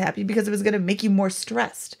less happy because it was going to make you more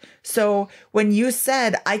stressed. So when you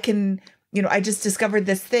said, I just discovered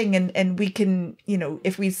this thing and we can,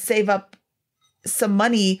 if we save up some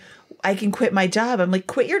money, I can quit my job. I'm like,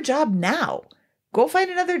 quit your job now. Go find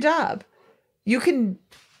another job. You can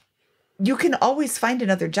you can always find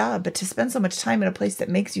another job, but to spend so much time in a place that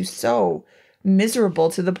makes you so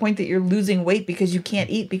miserable to the point that you're losing weight because you can't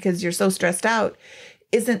eat because you're so stressed out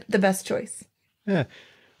isn't the best choice. Yeah.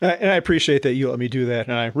 And I appreciate that you let me do that.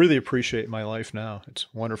 And I really appreciate my life now.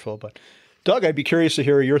 It's wonderful. But Doug, I'd be curious to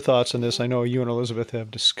hear your thoughts on this. I know you and Elizabeth have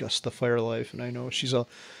discussed the fire life, and I know she's a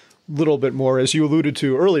little bit more, as you alluded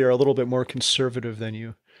to earlier, a little bit more conservative than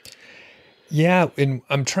you. Yeah. And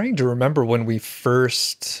I'm trying to remember when we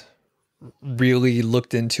first really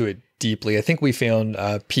looked into it deeply. I think we found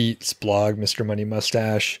Pete's blog, Mr. Money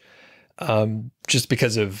Mustache, just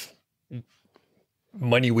because of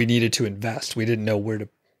money we needed to invest. We didn't know where to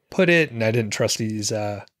put it, and I didn't trust these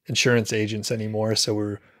insurance agents anymore. So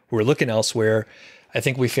we're looking elsewhere. I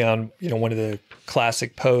think we found, one of the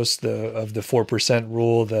classic posts of the 4%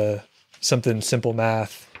 rule, the something simple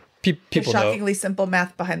math. People know. Shockingly simple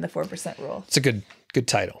math behind the 4% rule. It's a good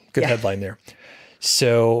title, good headline there.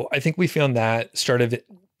 So I think we found that, started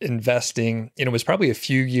investing, and it was probably a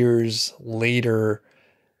few years later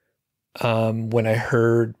when I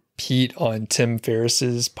heard Pete on Tim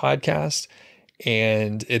Ferriss's podcast.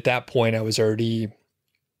 And at that point, I was already,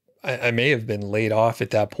 I may have been laid off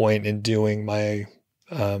at that point in doing my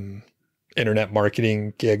internet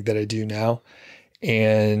marketing gig that I do now.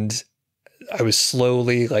 And I was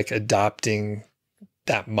slowly like adopting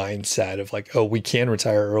that mindset of like, oh, we can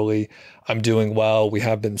retire early. I'm doing well. We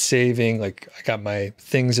have been saving. Like, I got my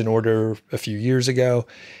things in order a few years ago.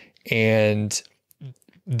 And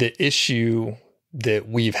the issue that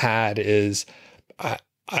we've had is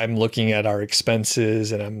I'm looking at our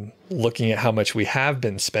expenses, and I'm looking at how much we have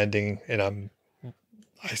been spending, and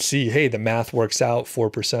I see, hey, the math works out,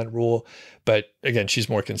 4% rule. But again, she's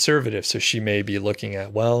more conservative. So she may be looking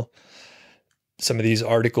at, well, some of these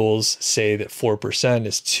articles say that 4%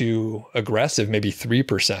 is too aggressive, maybe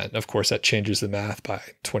 3%. Of course, that changes the math by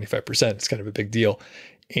 25%. It's kind of a big deal.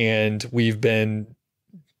 And we've been,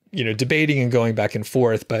 debating and going back and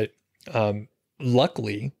forth, but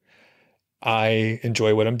luckily, I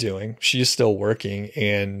enjoy what I'm doing. She's still working.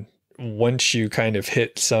 And once you kind of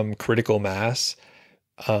hit some critical mass,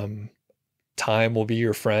 time will be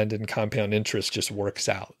your friend, and compound interest just works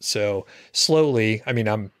out. So slowly,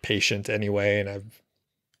 I'm patient anyway. And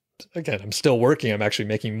I'm still working. I'm actually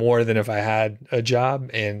making more than if I had a job,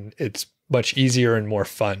 and it's much easier and more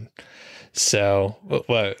fun. So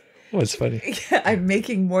what's funny? I'm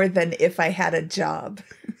making more than if I had a job.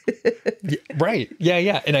 Right.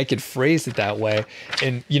 Yeah. And I could phrase it that way.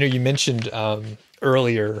 And, you mentioned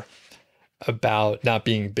earlier about not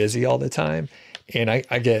being busy all the time. And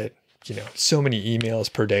I get, so many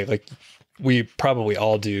emails per day. Like we probably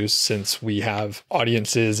all do, since we have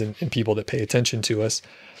audiences and people that pay attention to us.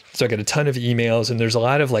 So I get a ton of emails, and there's a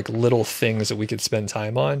lot of like little things that we could spend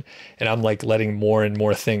time on. And I'm like letting more and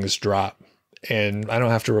more things drop. And I don't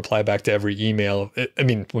have to reply back to every email.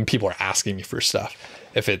 When people are asking me for stuff,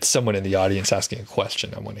 if it's someone in the audience asking a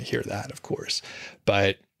question, I want to hear that, of course.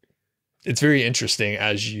 But it's very interesting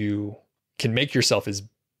as you can make yourself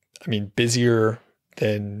busier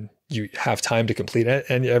than you have time to complete it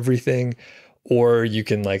and everything, or you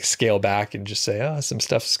can like scale back and just say, oh, some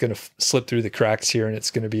stuff's going to slip through the cracks here and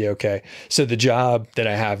it's going to be okay. So the job that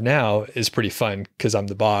I have now is pretty fun because I'm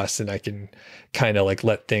the boss, and I can kind of like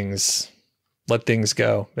let things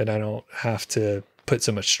go, and I don't have to put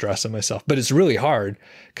so much stress on myself. But it's really hard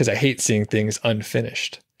because I hate seeing things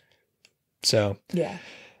unfinished. So yeah.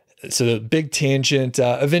 So the big tangent,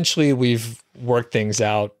 eventually we've worked things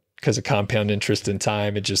out because of compound interest in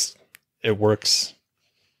time. It works.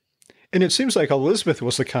 And it seems like Elizabeth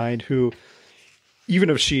was the kind who,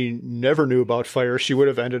 even if she never knew about fire, she would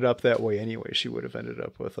have ended up that way anyway. She would have ended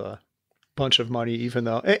up with a bunch of money, even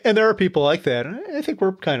though, and there are people like that. And I think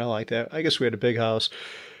we're kind of like that. I guess we had a big house.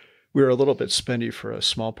 We were a little bit spendy for a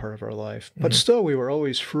small part of our life, but still we were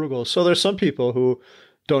always frugal. So there's some people who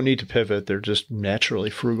don't need to pivot. They're just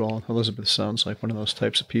naturally frugal. Elizabeth sounds like one of those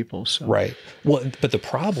types of people. So. Right. Well, but the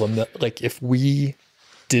problem that, like, if we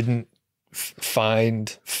didn't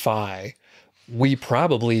find FI, we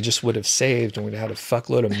probably just would have saved, and we'd had a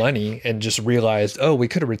fuckload of money and just realized, oh, we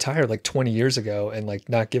could have retired like 20 years ago and like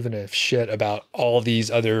not given a shit about all these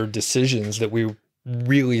other decisions that we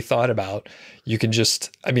really thought about. You can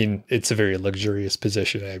just, it's a very luxurious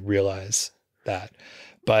position. I realize that,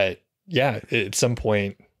 but yeah, at some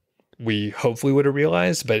point we hopefully would have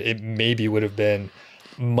realized, but it maybe would have been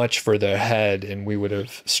much further ahead, and we would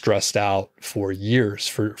have stressed out for years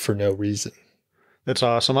for no reason. That's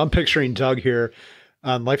awesome. I'm picturing Doug here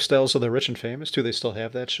on Lifestyles of the Rich and Famous. Do they still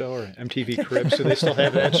have that show? Or MTV Cribs? Do they still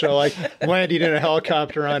have that show? Like landing in a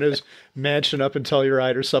helicopter on his mansion up in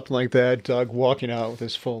Telluride or something like that. Doug walking out with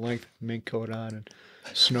his full-length mink coat on and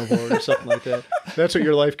snowboard or something like that. That's what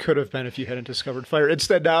your life could have been if you hadn't discovered fire.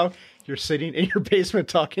 Instead, now you're sitting in your basement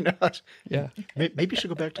talking to us. Yeah. Maybe you should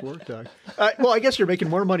go back to work, Doug. Well, I guess you're making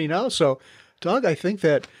more money now. So, Doug, I think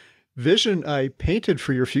that vision I painted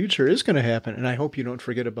for your future is going to happen. And I hope you don't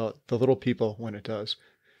forget about the little people when it does.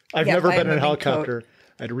 I've never been in a helicopter.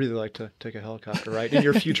 I'd really like to take a helicopter ride in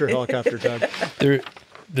your future helicopter, Doug.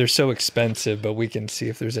 They're so expensive, but we can see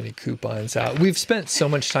if there's any coupons out. We've spent so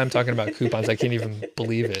much time talking about coupons. I can't even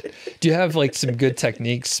believe it. Do you have like some good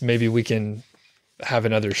techniques? Maybe we can have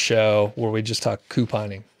another show where we just talk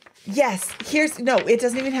couponing. Yes. It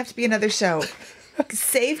doesn't even have to be another show.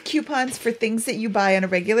 Save coupons for things that you buy on a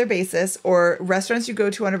regular basis or restaurants you go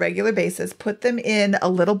to on a regular basis. Put them in a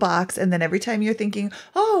little box. And then every time you're thinking,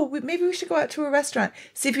 maybe we should go out to a restaurant,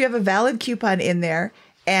 see if you have a valid coupon in there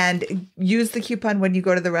and use the coupon when you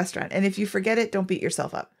go to the restaurant. And if you forget it, don't beat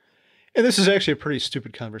yourself up. And this is actually a pretty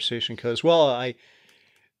stupid conversation because,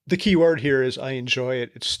 the key word here is I enjoy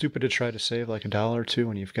it. It's stupid to try to save like $1 or $2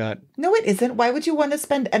 when you've got... No, it isn't. Why would you want to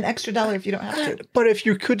spend an extra dollar if you don't have to? But if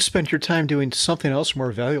you could spend your time doing something else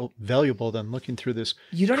more valuable than looking through this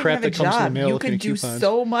you don't crap even have that comes in the mail. You could do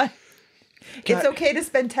so much. It's okay to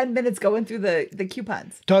spend 10 minutes going through the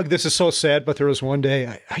coupons. Doug, this is so sad, but there was one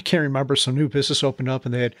day, I can't remember, some new business opened up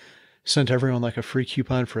and they had sent everyone like a free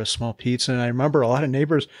coupon for a small pizza. And I remember a lot of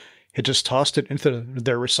neighbors had just tossed it into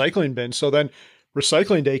their recycling bin. So then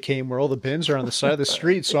recycling day came where all the bins are on the side of the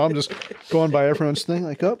street. So I'm just going by everyone's thing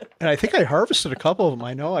like, oh, and I think I harvested a couple of them.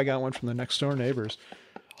 I know I got one from the next door neighbors.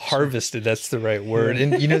 Harvested, that's the right word.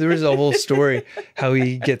 And there was a whole story how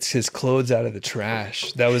he gets his clothes out of the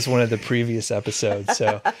trash. That was one of the previous episodes.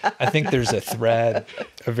 So I think there's a thread,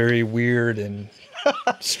 a very weird and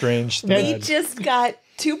strange thread. We just got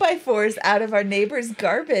 2x4s out of our neighbor's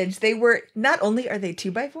garbage. They were, not only are they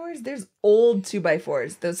 2x4s, there's old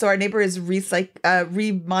 2x4s. So our neighbor is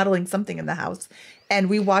remodeling something in the house. And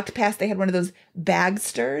we walked past, they had one of those bag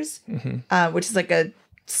stirs, which is like a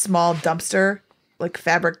small dumpster, like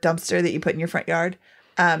fabric dumpster that you put in your front yard.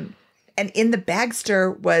 And in the bag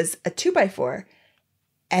stir was a 2x4.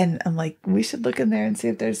 And I'm like, we should look in there and see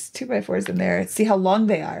if there's 2x4s in there, see how long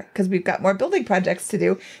they are, because we've got more building projects to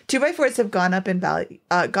do. 2x4s have gone up in value,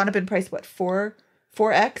 gone up in price, what,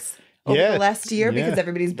 4x over the last year because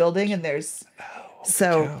everybody's building and there's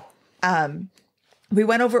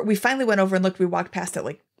we finally went over and looked. We walked past it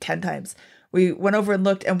like 10 times. We went over and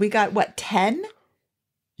looked and we got what, 10?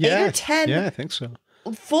 Yeah, 8 or 10. Yeah, I think so.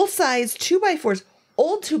 Full size 2x4s,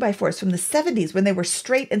 old 2x4s from the 70s when they were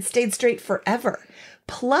straight and stayed straight forever.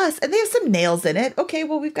 Plus, and they have some nails in it. Okay,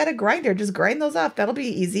 well, we've got a grinder. Just grind those off. That'll be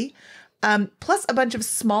easy. Plus a bunch of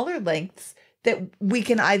smaller lengths that we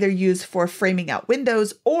can either use for framing out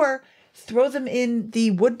windows or throw them in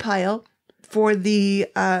the wood pile for the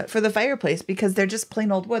fireplace because they're just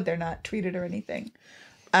plain old wood. They're not treated or anything.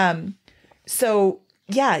 So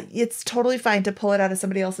yeah, it's totally fine to pull it out of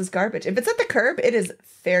somebody else's garbage. If it's at the curb, it is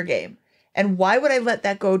fair game. And why would I let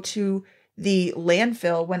that go to the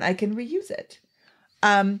landfill when I can reuse it?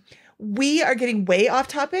 We are getting way off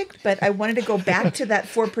topic, but I wanted to go back to that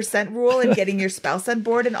 4% rule and getting your spouse on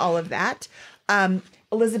board and all of that.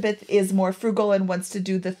 Elizabeth is more frugal and wants to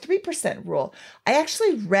do the 3% rule. I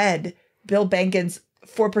actually read Bill Bengen's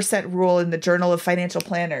 4% rule in the Journal of Financial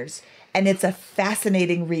Planners, and it's a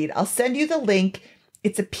fascinating read. I'll send you the link.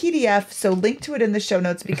 It's a PDF, so link to it in the show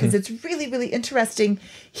notes because it's really, really interesting.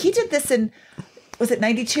 He did this in, was it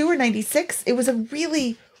 92 or 96? It was a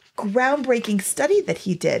really groundbreaking study that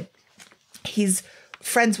he did. He's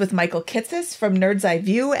friends with Michael Kitces from Nerd's Eye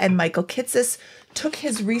View, and Michael Kitces took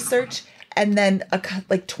his research and then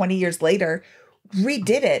like 20 years later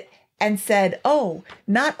redid it and said, oh,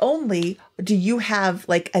 not only do you have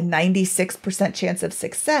like a 96% chance of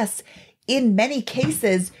success, in many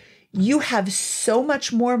cases, you have so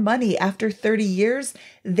much more money after 30 years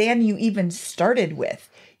than you even started with.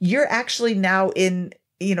 You're actually now in,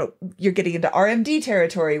 you're getting into RMD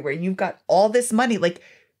territory where you've got all this money, like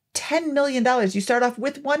 $10 million. You start off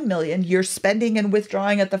with 1 million, you're spending and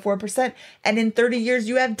withdrawing at the 4%. And in 30 years,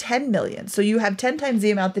 you have 10 million. So you have 10 times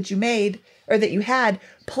the amount that you made or that you had,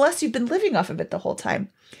 plus you've been living off of it the whole time.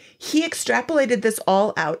 He extrapolated this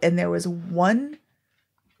all out. And there was one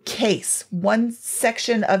case, one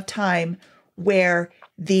section of time where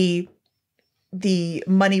the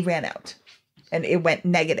money ran out and it went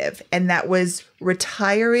negative. And that was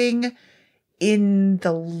retiring in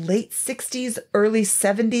the late 60s, early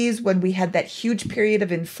 70s, when we had that huge period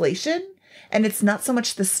of inflation And it's not so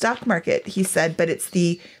much the stock market, he said, but it's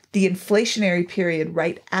the inflationary period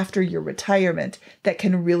right after your retirement that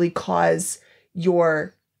can really cause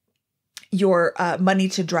your money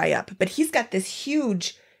to dry up. But he's got this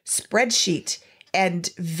huge spreadsheet and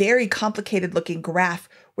very complicated looking graph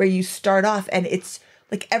where you start off and it's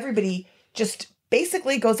like everybody just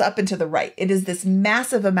basically goes up and to the right. It is this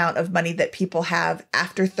massive amount of money that people have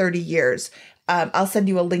after 30 years. I'll send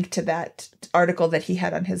you a link to that article that he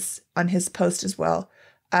had on his post as well,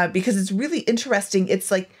 because it's really interesting.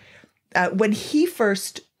 It's like when he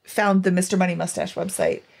first found the Mr. Money Mustache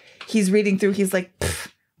website, he's reading through, he's like,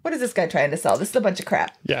 what is this guy trying to sell? This is a bunch of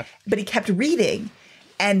crap. Yeah. But he kept reading,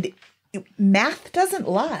 and math doesn't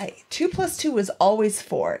lie. 2 + 2 is always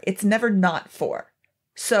 4. It's never not 4.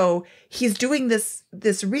 So he's doing this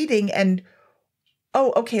reading and,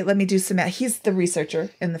 oh, okay, let me do some math. He's the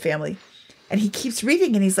researcher in the family. And he keeps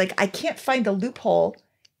reading and he's like, I can't find a loophole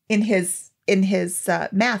in his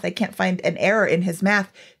math. I can't find an error in his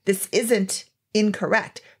math. This isn't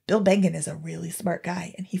incorrect. Bill Bengen is a really smart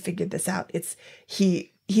guy and he figured this out.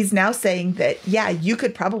 He's now saying that, yeah, you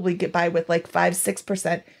could probably get by with like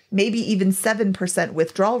 5-6%, maybe even 7%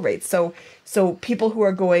 withdrawal rates. So people who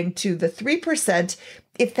are going to the 3%,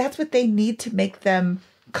 if that's what they need to make them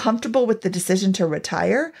comfortable with the decision to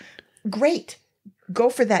retire, great, go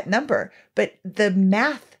for that number. But the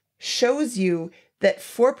math shows you that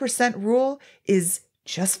 4% rule is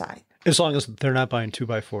just fine. As long as they're not buying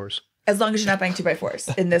 2x4s. As long as you're not buying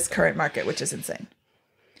 2x4s in this current market, which is insane.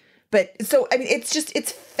 But so, I mean,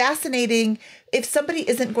 it's fascinating. If somebody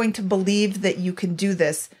isn't going to believe that you can do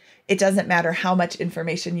this, it doesn't matter how much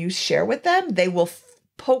information you share with them. They will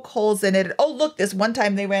poke holes in it. Oh, look, this one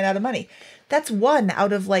time they ran out of money. That's one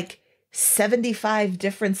out of like 75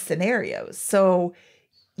 different scenarios. So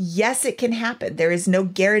yes, it can happen. There is no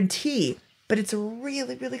guarantee, but it's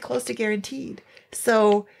really, really close to guaranteed.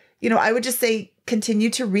 So, I would just say continue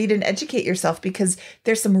to read and educate yourself, because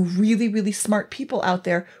there's some really, really smart people out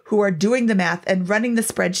there who are doing the math and running the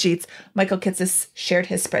spreadsheets. Michael Kitces shared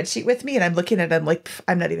his spreadsheet with me and I'm looking at it. I'm like,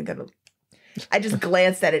 I'm not even going to. I just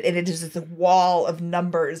glanced at it and it is just a wall of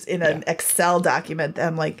numbers in an Excel document.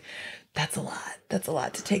 I'm like, that's a lot. That's a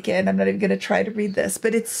lot to take in. I'm not even going to try to read this,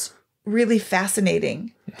 but it's really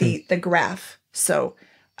fascinating, the graph. So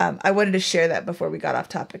I wanted to share that before we got off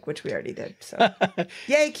topic, which we already did. So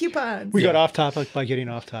yay, coupons. We got off topic by getting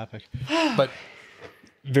off topic. But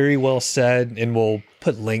very well said. And we'll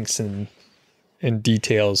put links and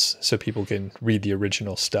details so people can read the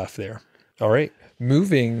original stuff there. All right.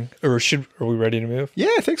 Moving, are we ready to move?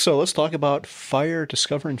 Yeah, I think so. Let's talk about fire,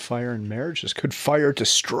 discovering fire in marriages. Could fire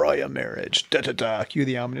destroy a marriage? Da-da-da. Cue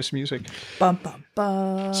the ominous music. Bum, bum,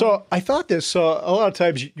 bum. So I thought this, a lot of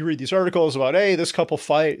times you read these articles about, hey, this couple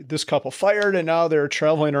fired and now they're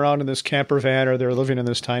traveling around in this camper van or they're living in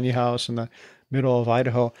this tiny house in the middle of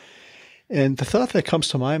Idaho. And the thought that comes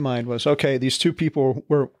to my mind was, okay, these two people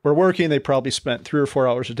were working. They probably spent 3 or 4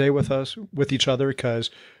 hours a day with each other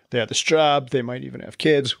because they have this job. They might even have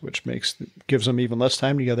kids, which gives them even less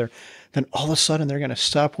time together. Then all of a sudden they're going to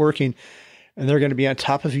stop working and they're going to be on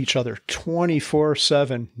top of each other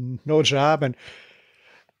 24/7, no job. And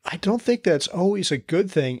I don't think that's always a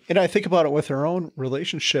good thing. And I think about it with our own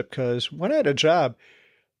relationship, because when I had a job,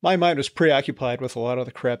 my mind was preoccupied with a lot of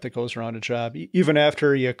the crap that goes around a job. Even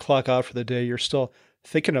after you clock out for the day, you're still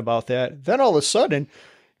thinking about that. Then all of a sudden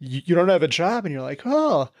you don't have a job and you're like,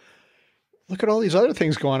 oh, look at all these other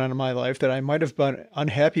things going on in my life that I might have been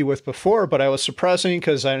unhappy with before, but I was suppressing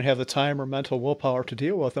because I didn't have the time or mental willpower to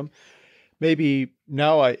deal with them. Maybe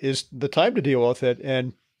now is the time to deal with it.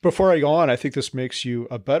 And before I go on, I think this makes you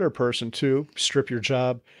a better person too. Strip your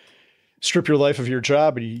life of your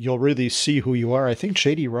job and you'll really see who you are. I think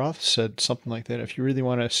J.D. Roth said something like that. If you really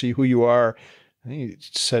want to see who you are, I think he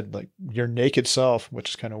said like your naked self, which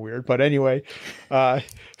is kind of weird. But anyway,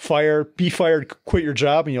 be fired, quit your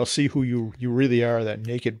job, and you'll see who you really are, that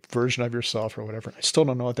naked version of yourself or whatever. I still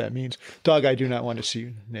don't know what that means. Doug, I do not want to see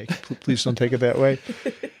you naked. Please don't take it that way.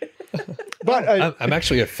 But I'm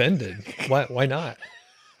actually offended. Why not?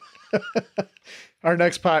 Our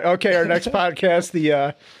next podcast, the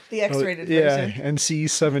X-rated version. Yeah,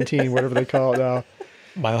 NC-17, whatever they call it now.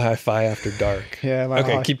 MHFi after dark. Yeah.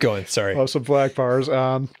 Okay, keep going. Sorry. Oh, some black bars.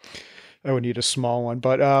 I would need a small one,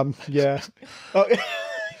 but yeah. Oh.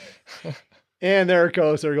 And there it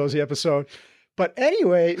goes. There goes the episode. But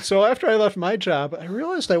anyway, so after I left my job, I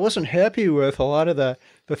realized I wasn't happy with a lot of the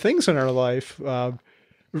things in our life.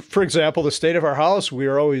 For example, the state of our house, we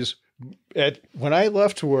were always when I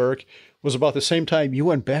left to work was about the same time you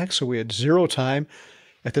went back. So we had zero time.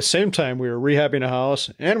 at the same time, we were rehabbing a house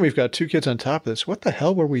and we've got 2 kids on top of this. What the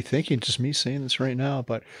hell were we thinking? Just me saying this right now,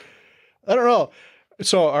 but I don't know.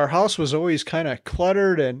 So our house was always kind of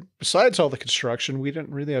cluttered, and besides all the construction, we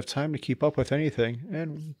didn't really have time to keep up with anything.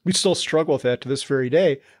 And we still struggle with that to this very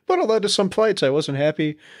day, but it led to some fights. I wasn't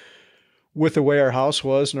happy with the way our house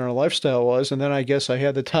was and our lifestyle was. And then I guess I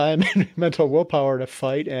had the time and mental willpower to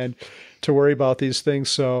fight and to worry about these things.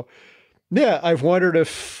 So yeah, I've wondered if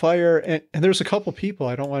FIRE, and there's a couple people,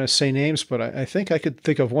 I don't want to say names, but I think I could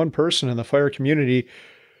think of one person in the FIRE community,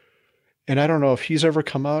 and I don't know if he's ever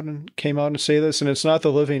came out and say this, and it's not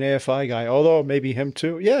the living AFI guy, although maybe him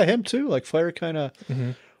too. Yeah, him too. Like FIRE kind of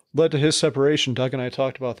led to his separation. Doug and I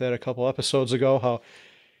talked about that a couple episodes ago, how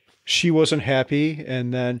she wasn't happy,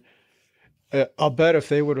 and then I'll bet if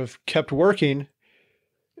they would have kept working,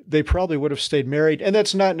 they probably would have stayed married. And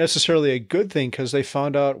that's not necessarily a good thing, because they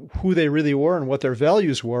found out who they really were and what their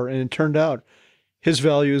values were. And it turned out his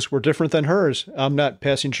values were different than hers. I'm not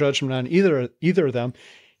passing judgment on either of them.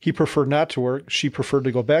 He preferred not to work. She preferred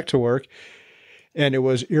to go back to work. And it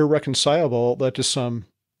was irreconcilable. It led to some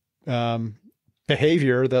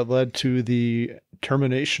behavior that led to the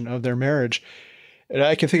termination of their marriage. And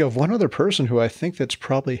I can think of one other person who I think that's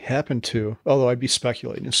probably happened to, although I'd be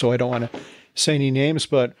speculating, so I don't want to say any names,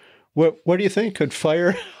 but what do you think? Could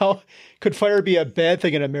FIRE be a bad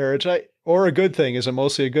thing in a marriage, or a good thing? Is it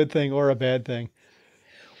mostly a good thing or a bad thing?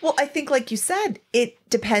 Well, I think, like you said, it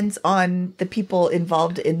depends on the people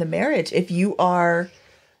involved in the marriage. If you are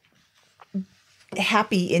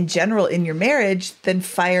happy in general in your marriage, then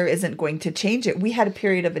FIRE isn't going to change it. We had a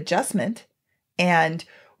period of adjustment, and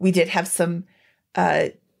we did have some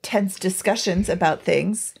tense discussions about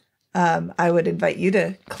things. I would invite you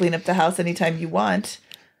to clean up the house anytime you want,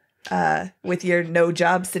 with your no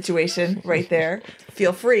job situation right there.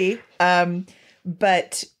 Feel free.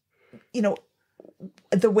 But, you know,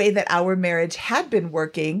 the way that our marriage had been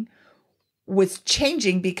working was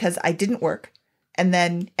changing because I didn't work,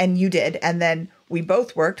 and you did. And then we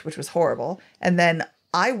both worked, which was horrible. And then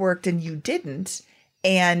I worked and you didn't.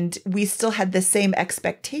 And we still had the same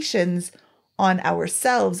expectations on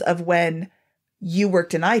ourselves of when you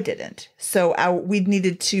worked and I didn't. So we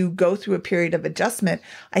needed to go through a period of adjustment.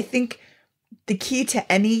 I think the key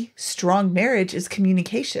to any strong marriage is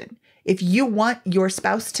communication. If you want your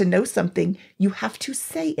spouse to know something, you have to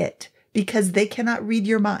say it, because they cannot read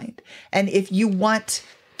your mind. And if you want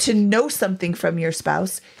to know something from your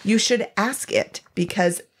spouse, you should ask it,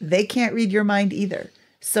 because they can't read your mind either.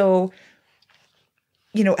 So,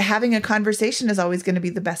 you know, having a conversation is always going to be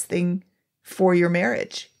the best thing for your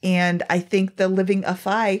marriage. And I think the living a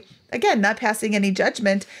FI, again, not passing any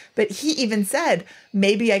judgment, but he even said,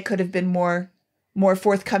 maybe I could have been more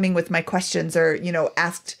forthcoming with my questions, or, you know,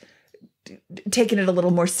 taken it a little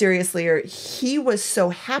more seriously. Or he was so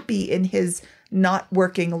happy in his not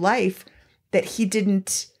working life that he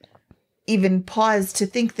didn't even pause to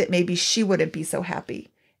think that maybe she wouldn't be so happy.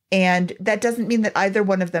 And that doesn't mean that either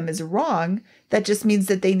one of them is wrong. That just means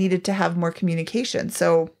that they needed to have more communication.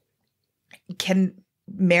 So can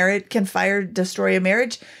FIRE destroy a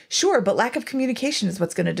marriage? Sure, but lack of communication is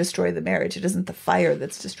what's going to destroy the marriage. It isn't the FIRE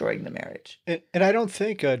that's destroying the marriage. And I don't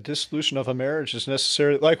think a dissolution of a marriage is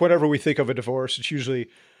necessarily, like whenever we think of a divorce, it's usually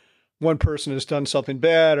one person has done something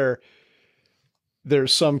bad, or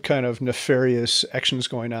there's some kind of nefarious actions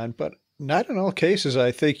going on. But not in all cases.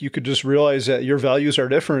 I think you could just realize that your values are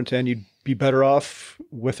different and you'd be better off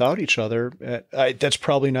without each other. That's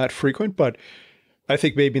probably not frequent, but I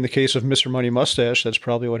think maybe in the case of Mr. Money Mustache, that's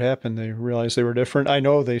probably what happened. They realized they were different. I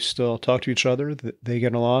know they still talk to each other. They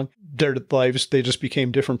get along. Their lives, they just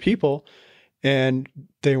became different people, and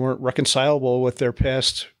they weren't reconcilable with their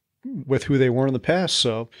past, with who they were in the past.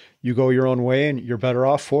 So you go your own way and you're better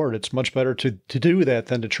off for it. It's much better to do that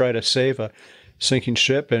than to try to save a sinking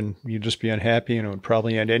ship, and you'd just be unhappy, and it would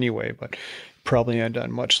probably end anyway, but probably end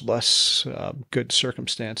on much less good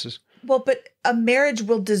circumstances. Well, but a marriage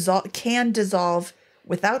can dissolve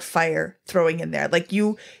without FIRE throwing in there. Like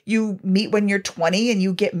you meet when you're 20 and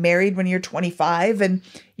you get married when you're 25, and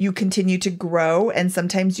you continue to grow, and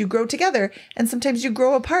sometimes you grow together and sometimes you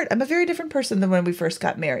grow apart. I'm a very different person than when we first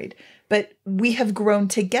got married, but we have grown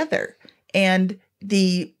together. And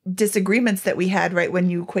the disagreements that we had right when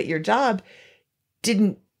you quit your job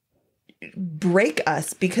didn't break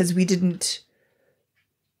us, because we didn't,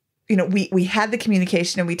 you know, we had the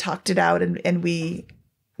communication and we talked it out, and we,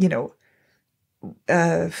 you know,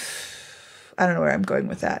 I don't know where I'm going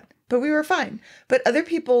with that, but we were fine. But other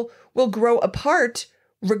people will grow apart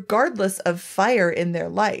regardless of FIRE in their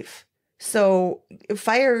life. So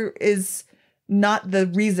FIRE is not the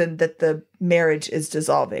reason that the marriage is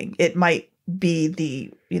dissolving. It might be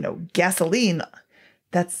the, gasoline.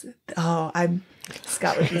 That's,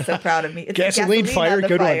 Scott would be so proud of me. It's gasoline the fire, on the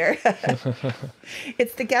good fire. one.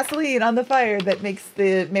 It's the gasoline on the fire that makes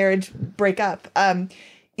the marriage break up.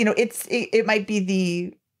 It might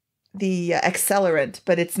be the accelerant,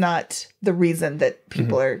 but it's not the reason that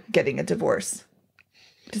people are getting a divorce.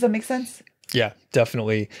 Does that make sense? Yeah,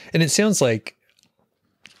 definitely. And it sounds like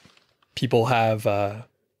people have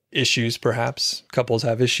issues, perhaps. Couples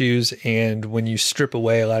have issues. And when you strip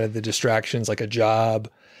away a lot of the distractions, like a job,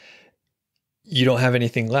 you don't have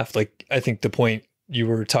anything left. Like, I think the point you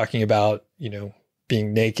were talking about,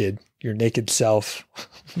 being naked, your naked self,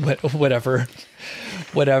 whatever,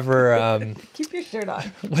 keep your shirt on,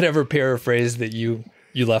 whatever paraphrase that you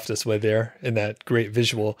left us with there in that great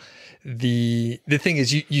visual. The thing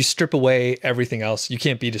is you strip away everything else. You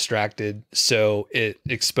can't be distracted. So it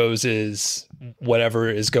exposes whatever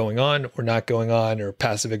is going on or not going on, or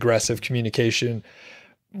passive aggressive communication,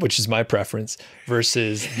 which is my preference,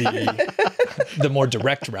 versus the more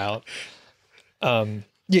direct route.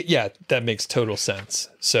 Yeah, that makes total sense.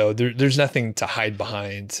 So there's nothing to hide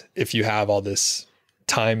behind if you have all this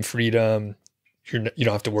time freedom. You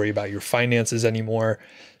don't have to worry about your finances anymore.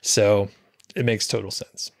 So it makes total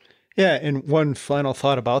sense. Yeah. And one final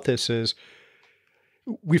thought about this is,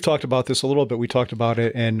 we've talked about this a little bit. We talked about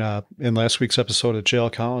it in last week's episode of Jail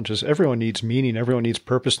Colleges. Everyone needs meaning. Everyone needs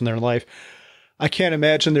purpose in their life. I can't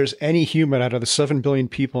imagine there's any human out of the 7 billion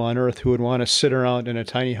people on Earth who would want to sit around in a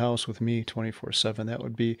tiny house with me 24/7. That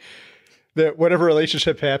would be that whatever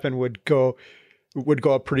relationship happened would go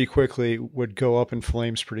up pretty quickly, would go up in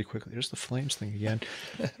flames pretty quickly. There's the flames thing again.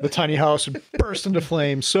 The tiny house would burst into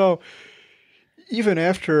flames. So even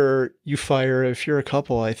after you fire, if you're a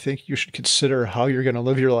couple, I think you should consider how you're going to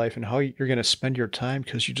live your life and how you're going to spend your time,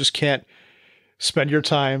 because you just can't spend your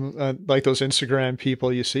time like those Instagram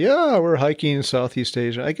people you see. We're hiking in Southeast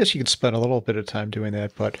Asia. I guess you could spend a little bit of time doing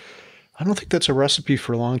that, but I don't think that's a recipe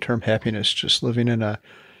for long-term happiness, just living in a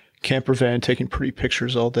camper van, taking pretty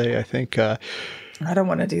pictures all day. I think I don't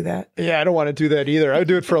want to do that. Yeah, I don't want to do that either. I would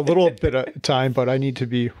do it for a little bit of time, but I need to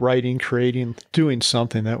be writing, creating, doing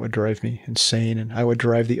something. That would drive me insane, and I would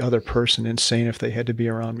drive the other person insane if they had to be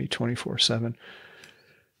around me 24/7.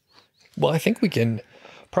 Well, I think we can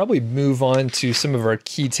probably move on to some of our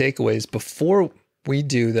key takeaways. Before we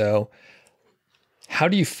do, though, how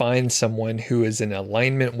do you find someone who is in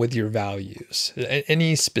alignment with your values?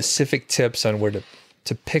 Any specific tips on where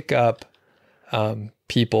to pick up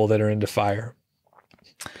people that are into FIRE?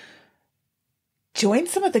 Join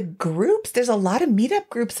some of the groups. There's a lot of meetup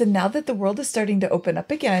groups. And now that the world is starting to open up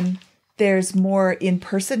again, there's more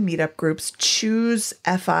in-person meetup groups. Choose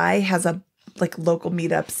FI has local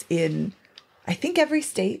meetups in, I think, every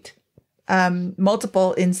state,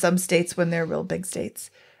 multiple in some states when they're real big states.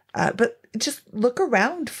 But just look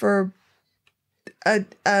around for a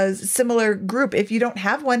similar group. If you don't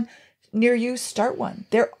have one near you, start one.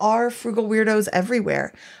 There are frugal weirdos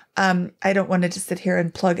everywhere. I don't want to just sit here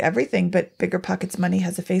and plug everything, but Bigger Pockets Money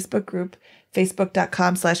has a Facebook group,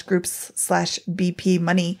 facebook.com/groups/BP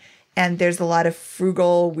Money. And there's a lot of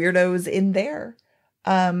frugal weirdos in there.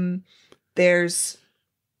 There's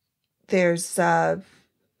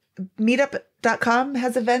meetup.com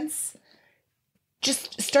has events.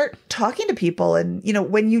 Just start talking to people. And,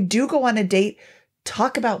 when you do go on a date,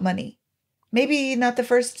 talk about money. Maybe not the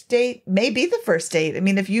first date, maybe the first date. I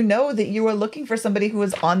mean, if you know that you are looking for somebody who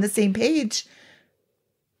is on the same page,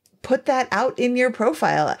 put that out in your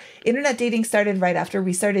profile. Internet dating started right after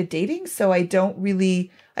we started dating. So I've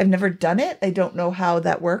never done it. I don't know how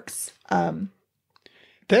that works. That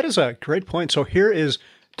is a great point. So here is,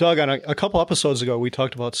 Doug, on a couple episodes ago, we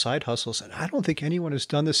talked about side hustles, and I don't think anyone has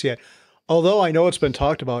done this yet. Although I know it's been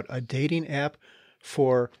talked about, a dating app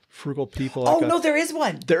for frugal people. No, there is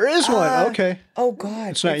one. There is one. Okay. Oh,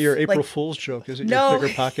 God. It's not your April Fool's joke, is it? No. Your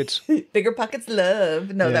Bigger Pockets? Bigger Pockets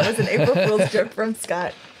love. No, That was an April Fool's joke from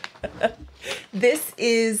Scott. This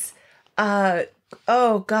is,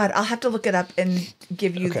 oh, God, I'll have to look it up and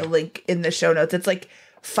give you the link in the show notes. It's like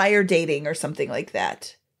Fire Dating or something like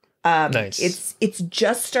that. Nice. It's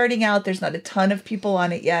just starting out. There's not a ton of people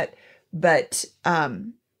on it yet, but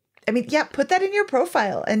put that in your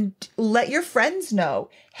profile and let your friends know.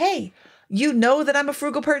 Hey, you know that I'm a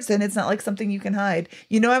frugal person. It's not like something you can hide.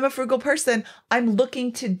 I'm a frugal person. I'm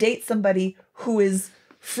looking to date somebody who is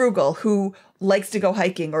frugal, who likes to go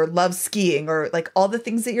hiking or loves skiing or like all the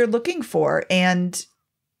things that you're looking for, and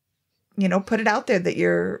put it out there that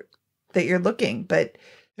you're looking. But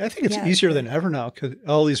I think it's easier than ever now because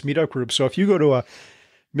all these meetup groups. So if you go to a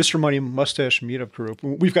Mr. Money Mustache meetup group,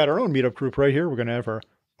 we've got our own meetup group right here. We're going to have our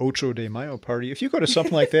Ocho de Mayo party. If you go to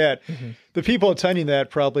something like that, the people attending that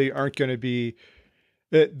probably aren't going to be,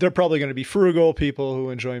 they're probably going to be frugal people who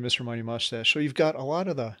enjoy Mr. Money Mustache. So you've got a lot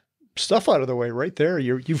of the stuff out of the way right there.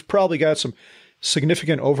 You've probably got some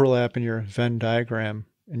significant overlap in your Venn diagram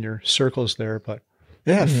and your circles there. But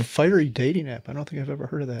yeah, FIREy dating app. I don't think I've ever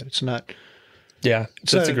heard of that. It's not. Yeah,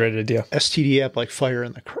 that's a great idea. STD app like Fire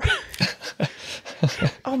in the Crowd.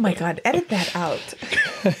 Oh my God, edit that out.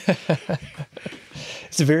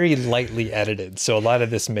 It's very lightly edited, so a lot of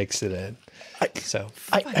this makes it in. I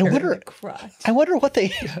wonder. I wonder what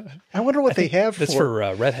they. I wonder what they have. That's for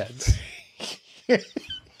redheads.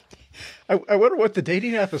 I wonder what the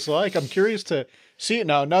dating app is like. I'm curious to see it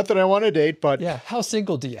now. Not that I want to date, but yeah, how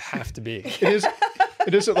single do you have to be? It is.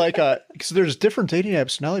 It isn't like because there's different dating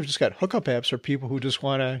apps now. They've just got hookup apps for people who just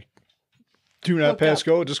want to do not pass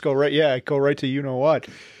go. Just go right. Yeah, go right to you know what.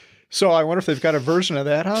 So I wonder if they've got a version of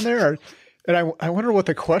that on there. And I wonder what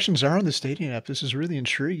the questions are on this dating app. This is really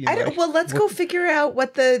intriguing. Well, let's go figure out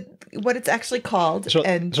what it's actually called. So,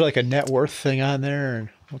 is there like a net worth thing on there, and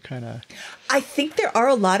what kind of? I think there are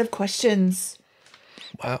a lot of questions.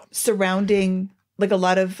 Wow. Surrounding, like a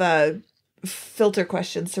lot of filter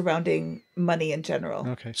questions surrounding money in general.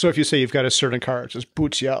 Okay, so if you say you've got a certain car, it just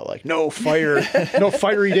boots you out like no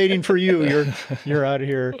FIREy dating for you. You're out of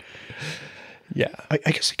here. Yeah, I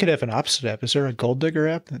guess it could have an opposite app. Is there a gold digger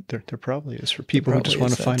app? There probably is for people who just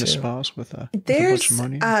want to find a spouse with a bunch of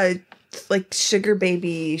money. Like sugar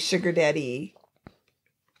baby, sugar daddy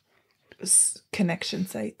connection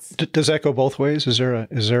sites. Does that go both ways? Is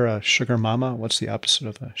there a sugar mama? What's the opposite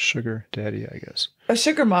of a sugar daddy? I guess a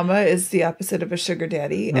sugar mama is the opposite of a sugar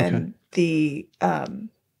daddy, and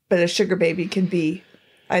but a sugar baby can be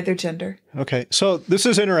either gender. Okay, so this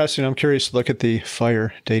is interesting. I'm curious to look at the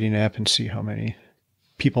FIRE dating app and see how many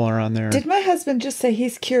people are on there. Did my husband just say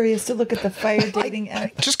he's curious to look at the FIRE dating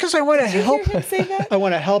app? Just because I want to help. Did you hear him say that? I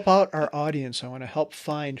want to help out our audience. I want to help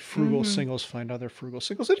find frugal singles, find other frugal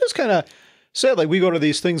singles. It is kind of sad. Like we go to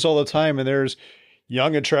these things all the time, and there's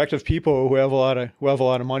young, attractive people who have a lot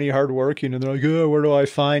of money, hardworking, and they're like, "Oh, where do I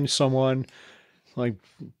find someone?" Like,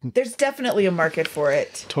 there's definitely a market for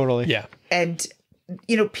it. Totally. Yeah. And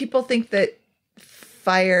people think that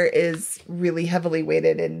FIRE is really heavily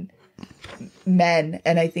weighted in men,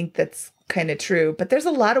 and I think that's kind of true. But there's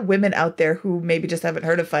a lot of women out there who maybe just haven't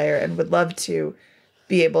heard of FIRE and would love to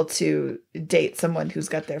be able to date someone who's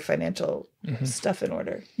got their financial stuff in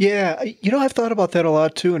order. Yeah, I've thought about that a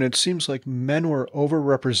lot too, and it seems like men were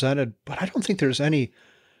overrepresented, but I don't think there's any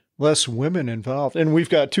less women involved. And we've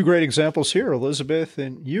got two great examples here, Elizabeth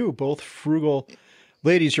and you, both frugal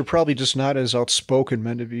ladies. You're probably just not as outspoken.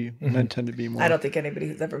 Men tend to be more. I don't think anybody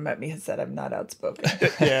who's ever met me has said I'm not outspoken.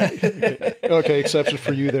 Yeah. Okay, exception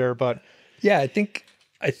for you there, but yeah, I think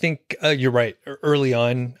you're right. Early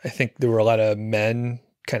on, I think there were a lot of men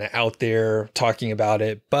kind of out there talking about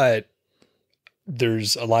it, but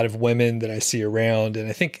there's a lot of women that I see around, and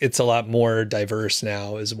I think it's a lot more diverse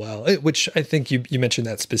now as well, which I think you mentioned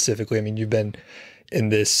that specifically. I mean, you've been in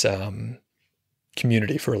this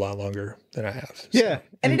community for a lot longer than I have. So. Yeah.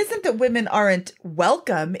 And it isn't that women aren't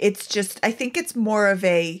welcome. It's just, I think it's more of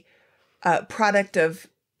a product of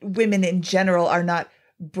women in general are not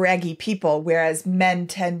braggy people, whereas men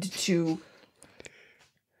tend to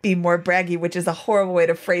be more braggy, which is a horrible way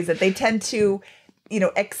to phrase it. They tend to,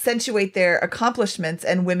 accentuate their accomplishments,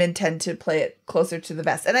 and women tend to play it closer to the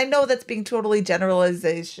vest. And I know that's being totally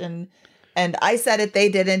generalization, and I said it, they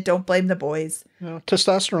didn't. Don't blame the boys.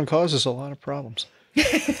 Testosterone causes a lot of problems.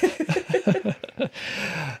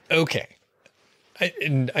 Okay.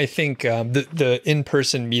 I think the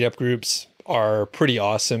in-person meetup groups are pretty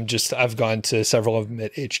awesome. I've gone to several of them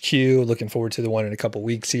at HQ, looking forward to the one in a couple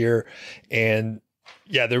weeks here. And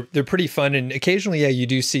yeah, they're pretty fun. And occasionally, yeah, you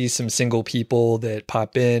do see some single people that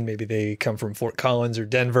pop in. Maybe they come from Fort Collins or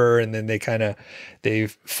Denver, and then they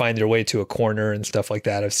find their way to a corner and stuff like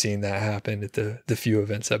that. I've seen that happen at the few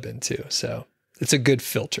events I've been to. So it's a good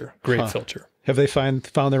filter, great filter. Have they found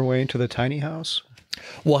their way into the tiny house?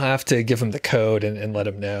 We'll have to give them the code and let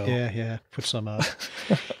them know. Yeah. Put some up.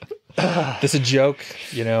 This is a joke,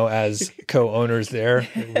 as co-owners there.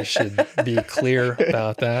 We should be clear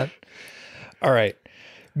about that. All right.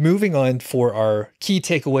 Moving on for our key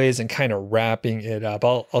takeaways and kind of wrapping it up.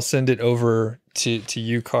 I'll send it over to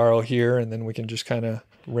you, Carl, here, and then we can just kind of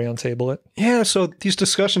round table it. Yeah, so these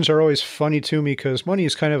discussions are always funny to me because money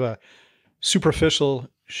is kind of a superficial,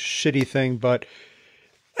 shitty thing, but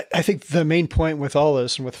I think the main point with all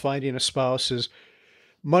this and with finding a spouse is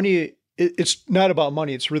money. It's not about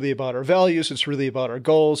money. It's really about our values. It's really about our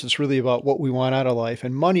goals. It's really about what we want out of life.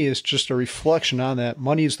 And money is just a reflection on that.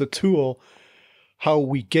 Money is the tool. how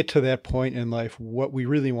we get to that point in life, what we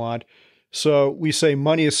really want. So we say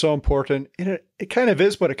money is so important, and it kind of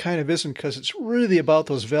is, but it kind of isn't, because it's really about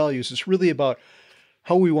those values. It's really about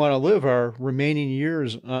how we want to live our remaining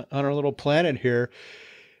years on our little planet here.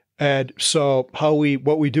 And so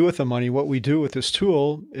what we do with the money, what we do with this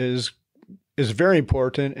tool is very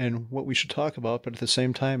important and what we should talk about. But at the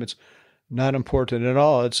same time, it's not important at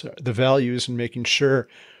all. It's the values and making sure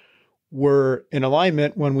we're in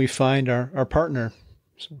alignment when we find our partner.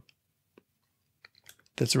 So.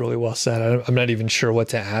 That's really well said. I'm not even sure what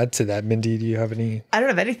to add to that. Mindy, do you have any? I don't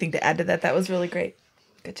have anything to add to that. That was really great.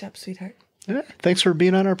 Good job, sweetheart. Yeah, thanks for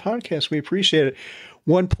being on our podcast. We appreciate it.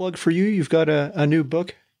 One plug for you. You've got a new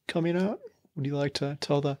book coming out. Would you like to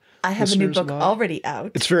tell the I have a new book about? Already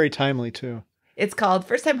out. It's very timely, too. It's called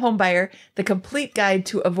First Time Homebuyer, The Complete Guide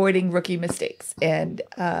to Avoiding Rookie Mistakes. And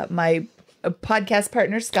my podcast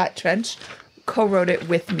partner, Scott Trench, co-wrote it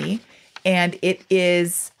with me. And it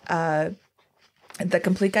is The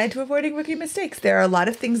Complete Guide to Avoiding Rookie Mistakes. There are a lot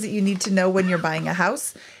of things that you need to know when you're buying a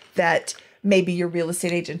house that maybe your real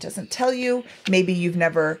estate agent doesn't tell you. Maybe you've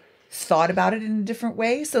never thought about it in a different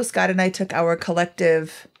way. So Scott and I took our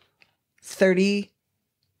collective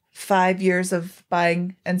 35 years of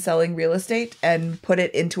buying and selling real estate and put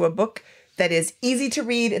it into a book that is easy to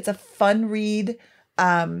read. It's a fun read,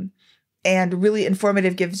 and really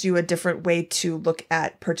informative, gives you a different way to look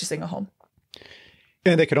at purchasing a home.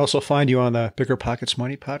 And they can also find you on the Bigger Pockets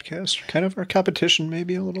Money podcast, kind of our competition,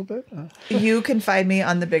 maybe a little bit. You can find me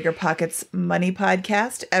on the Bigger Pockets Money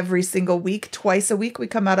podcast every single week, twice a week. We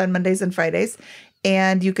come out on Mondays and Fridays.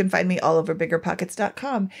 And you can find me all over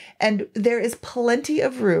biggerpockets.com. And there is plenty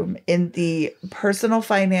of room in the personal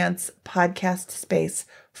finance podcast space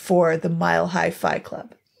for the Mile High Fi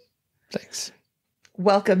Club. Thanks.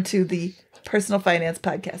 Welcome to the personal finance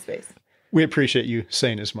podcast space. We appreciate you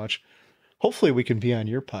saying as much. Hopefully we can be on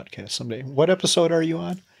your podcast someday. What episode are you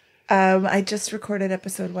on? I just recorded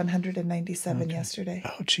episode 197 yesterday.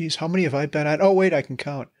 Oh, geez. How many have I been on? Oh, wait, I can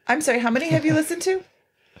count. I'm sorry. How many have you listened to?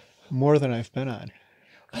 More than I've been on.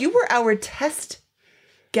 You were our test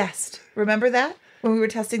guest. Remember that? When we were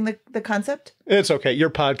testing the concept? It's okay. Your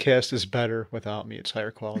podcast is better without me. It's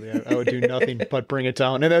higher quality. I would do nothing but bring it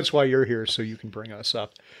down. And that's why you're here, so you can bring us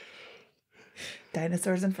up.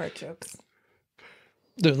 Dinosaurs and fart jokes.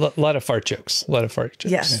 There's a lot of fart jokes. A lot of fart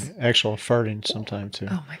jokes. Yes. And actual farting sometime, too.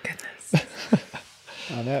 Oh, my goodness.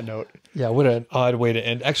 On that note. Yeah, what an odd way to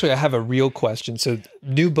end. Actually, I have a real question. So,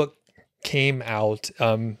 new book came out.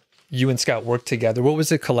 You and Scott worked together. What was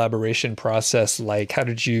the collaboration process like? How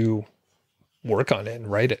did you work on it and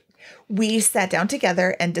write it? We sat down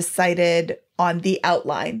together and decided on the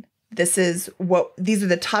outline. These are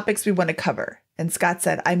the topics we want to cover. And Scott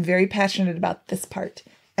said, I'm very passionate about this part.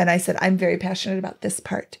 And I said, I'm very passionate about this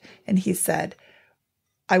part. And he said,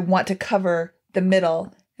 I want to cover the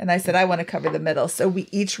middle. And I said, I want to cover the middle. So we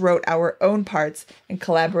each wrote our own parts and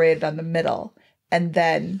collaborated on the middle. And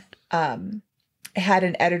then had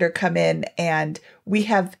an editor come in, and we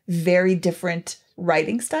have very different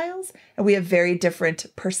writing styles and we have very different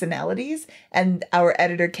personalities. And our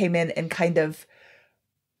editor came in and kind of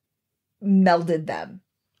melded them.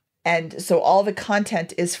 And so all the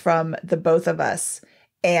content is from the both of us.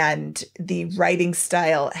 And the writing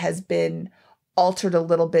style has been altered a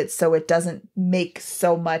little bit so it doesn't make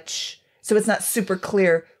so much, so it's not super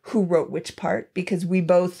clear who wrote which part, because we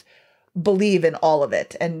both believe in all of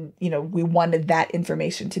it. And, we wanted that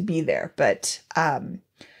information to be there. But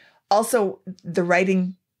also the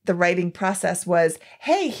writing process was,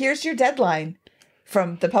 hey, here's your deadline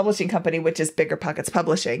from the publishing company, which is Bigger Pockets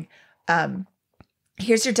Publishing.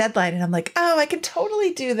 Here's your deadline. And I'm like, oh, I can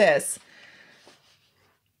totally do this.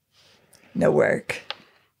 No work.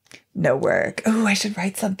 Oh, I should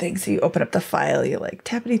write something. So you open up the file. You're like,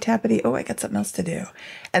 tappity, tappity. Oh, I got something else to do.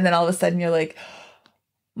 And then all of a sudden you're like,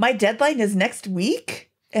 my deadline is next week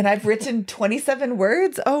and I've written 27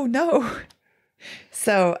 words. Oh, no.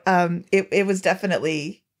 So it was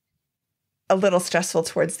definitely a little stressful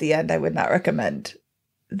towards the end. I would not recommend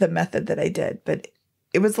the method that I did, but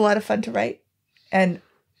it was a lot of fun to write. And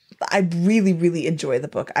I really, really enjoy the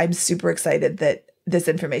book. I'm super excited that this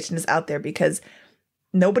information is out there, because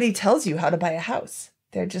nobody tells you how to buy a house.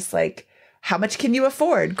 They're just like, how much can you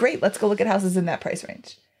afford? Great. Let's go look at houses in that price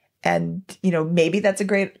range. And, maybe that's a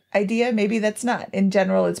great idea. Maybe that's not. In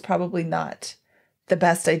general, it's probably not the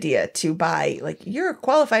best idea to buy, like, you're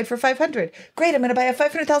qualified for 500. Great. I'm going to buy a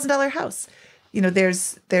 $500,000 house.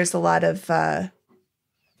 There's a lot of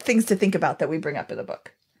things to think about that we bring up in the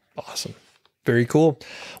book. Awesome. Very cool.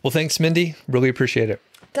 Well, thanks, Mindy. Really appreciate it.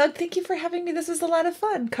 Doug, thank you for having me. This was a lot of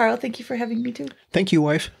fun. Carl, thank you for having me too. Thank you,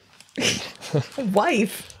 wife.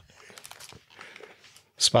 Wife.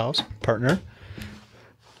 Spouse, partner.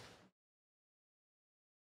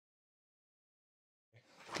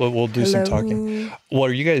 We'll do some talking. Well,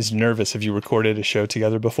 are you guys nervous? Have you recorded a show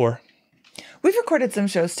together before? We've recorded some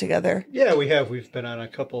shows together. Yeah, we have. We've been on a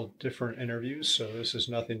couple different interviews, so this is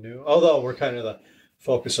nothing new. Although we're kind of the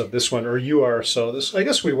focus of this one, or you are. So this, I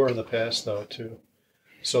guess we were in the past, though, too.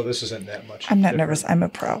 So this isn't that much. I'm not different. nervous. I'm a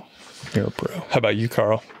pro. You're a pro. How about you,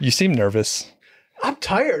 Carl? You seem nervous. I'm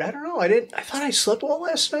tired. I don't know. I thought I slept well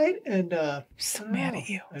last night, and So mad at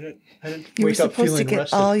you. I didn't You were wake up supposed to feeling get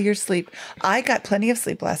rested. all your sleep. I got plenty of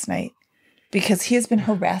sleep last night because he has been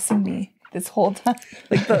harassing me this whole time.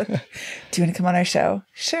 Like, do you want to come on our show?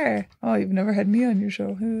 Sure. Oh, you've never had me on your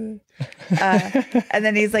show. And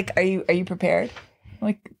then he's like, "Are you prepared?" I'm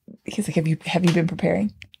like, he's like, "Have you been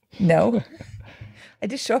preparing?" No. I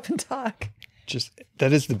just show up and talk. Just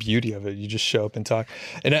that is the beauty of it. You just show up and talk.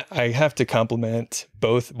 And I have to compliment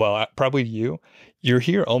both. Well, probably you. You're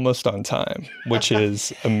here almost on time, which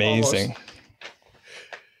is amazing.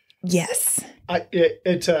 Yes.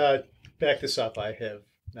 Back this up. I have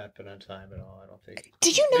not been on time at all. I don't think.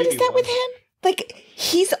 Did you notice that with him? Like,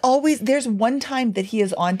 he's always, there's one time that he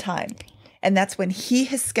is on time. And that's when he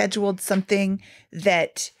has scheduled something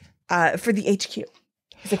that, for the HQ.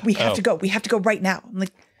 He's like, we have to go. We have to go right now. I'm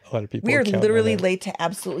like, A lot of people. we are literally late to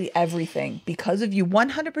absolutely everything because of you.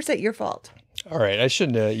 100% your fault. All right. I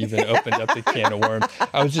shouldn't have even opened up the can of worms.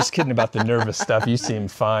 I was just kidding about the nervous stuff. You seem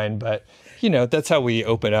fine, but that's how we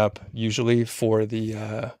open up usually for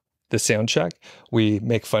the sound check. We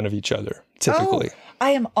make fun of each other typically. Oh,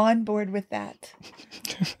 I am on board with that.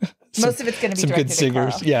 Most of it's going to be some directed good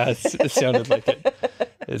singers. at Carl. Yeah, it sounded like it.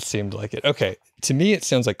 It seemed like it. Okay. To me, it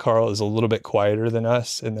sounds like Carl is a little bit quieter than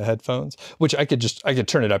us in the headphones, which I could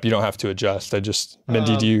turn it up. You don't have to adjust.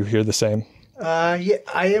 Mindy, do you hear the same? Yeah,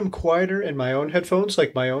 I am quieter in my own headphones,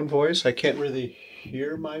 like my own voice. I can't really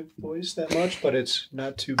hear my voice that much, but it's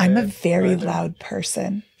not too bad. I'm a very loud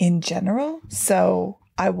person in general, so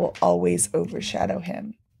I will always overshadow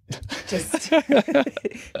him. Just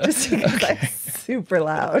because I'm super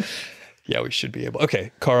loud. Yeah, we should be able.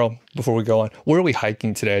 Okay, Carl, before we go on, where are we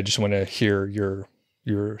hiking today? I just want to hear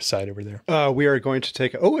your side over there. We are going to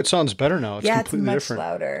take. Oh, it sounds better now. It's completely it's much different.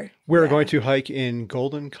 louder. We're going to hike in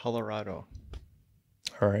Golden, Colorado.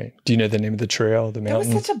 All right. Do you know the name of the trail, the That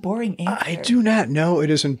mountain? was such a boring answer. I do not know. It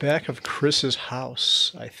is in back of Chris's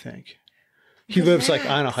house, I think. He lives like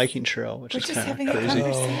on a hiking trail, which We're is just kind having of a crazy.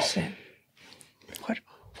 conversation.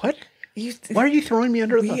 What? Why are you throwing me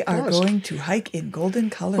under the bus? We are going to hike in Golden,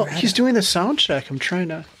 Colorado. Well, he's doing the sound check. I'm trying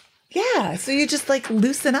to. Yeah, so you just like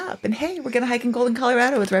loosen up and hey, we're gonna hike in Golden,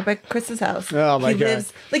 Colorado. It's right by Chris's house. Oh my God.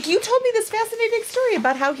 Lives, like you told me this fascinating story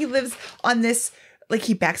about how he lives on this, like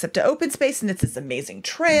he backs up to open space and it's this amazing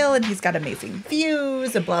trail and he's got amazing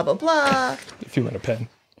views and blah blah blah. If you want a pen.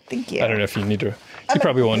 Thank you. I don't know if you need to. You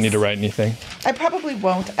probably won't need to write anything. I probably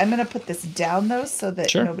won't. I'm gonna put this down though so that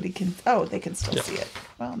Sure. nobody can. Oh, they can still see it.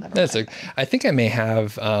 Well, never That's mind. I think I may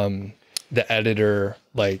have the editor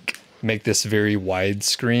like make this very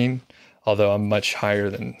widescreen, although I'm much higher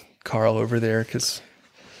than Carl over there because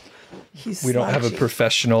we don't have a slouchy.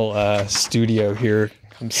 professional studio here.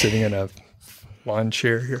 I'm sitting in a lawn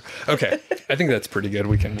chair here. Okay, I think that's pretty good.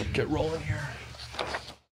 We can get rolling here.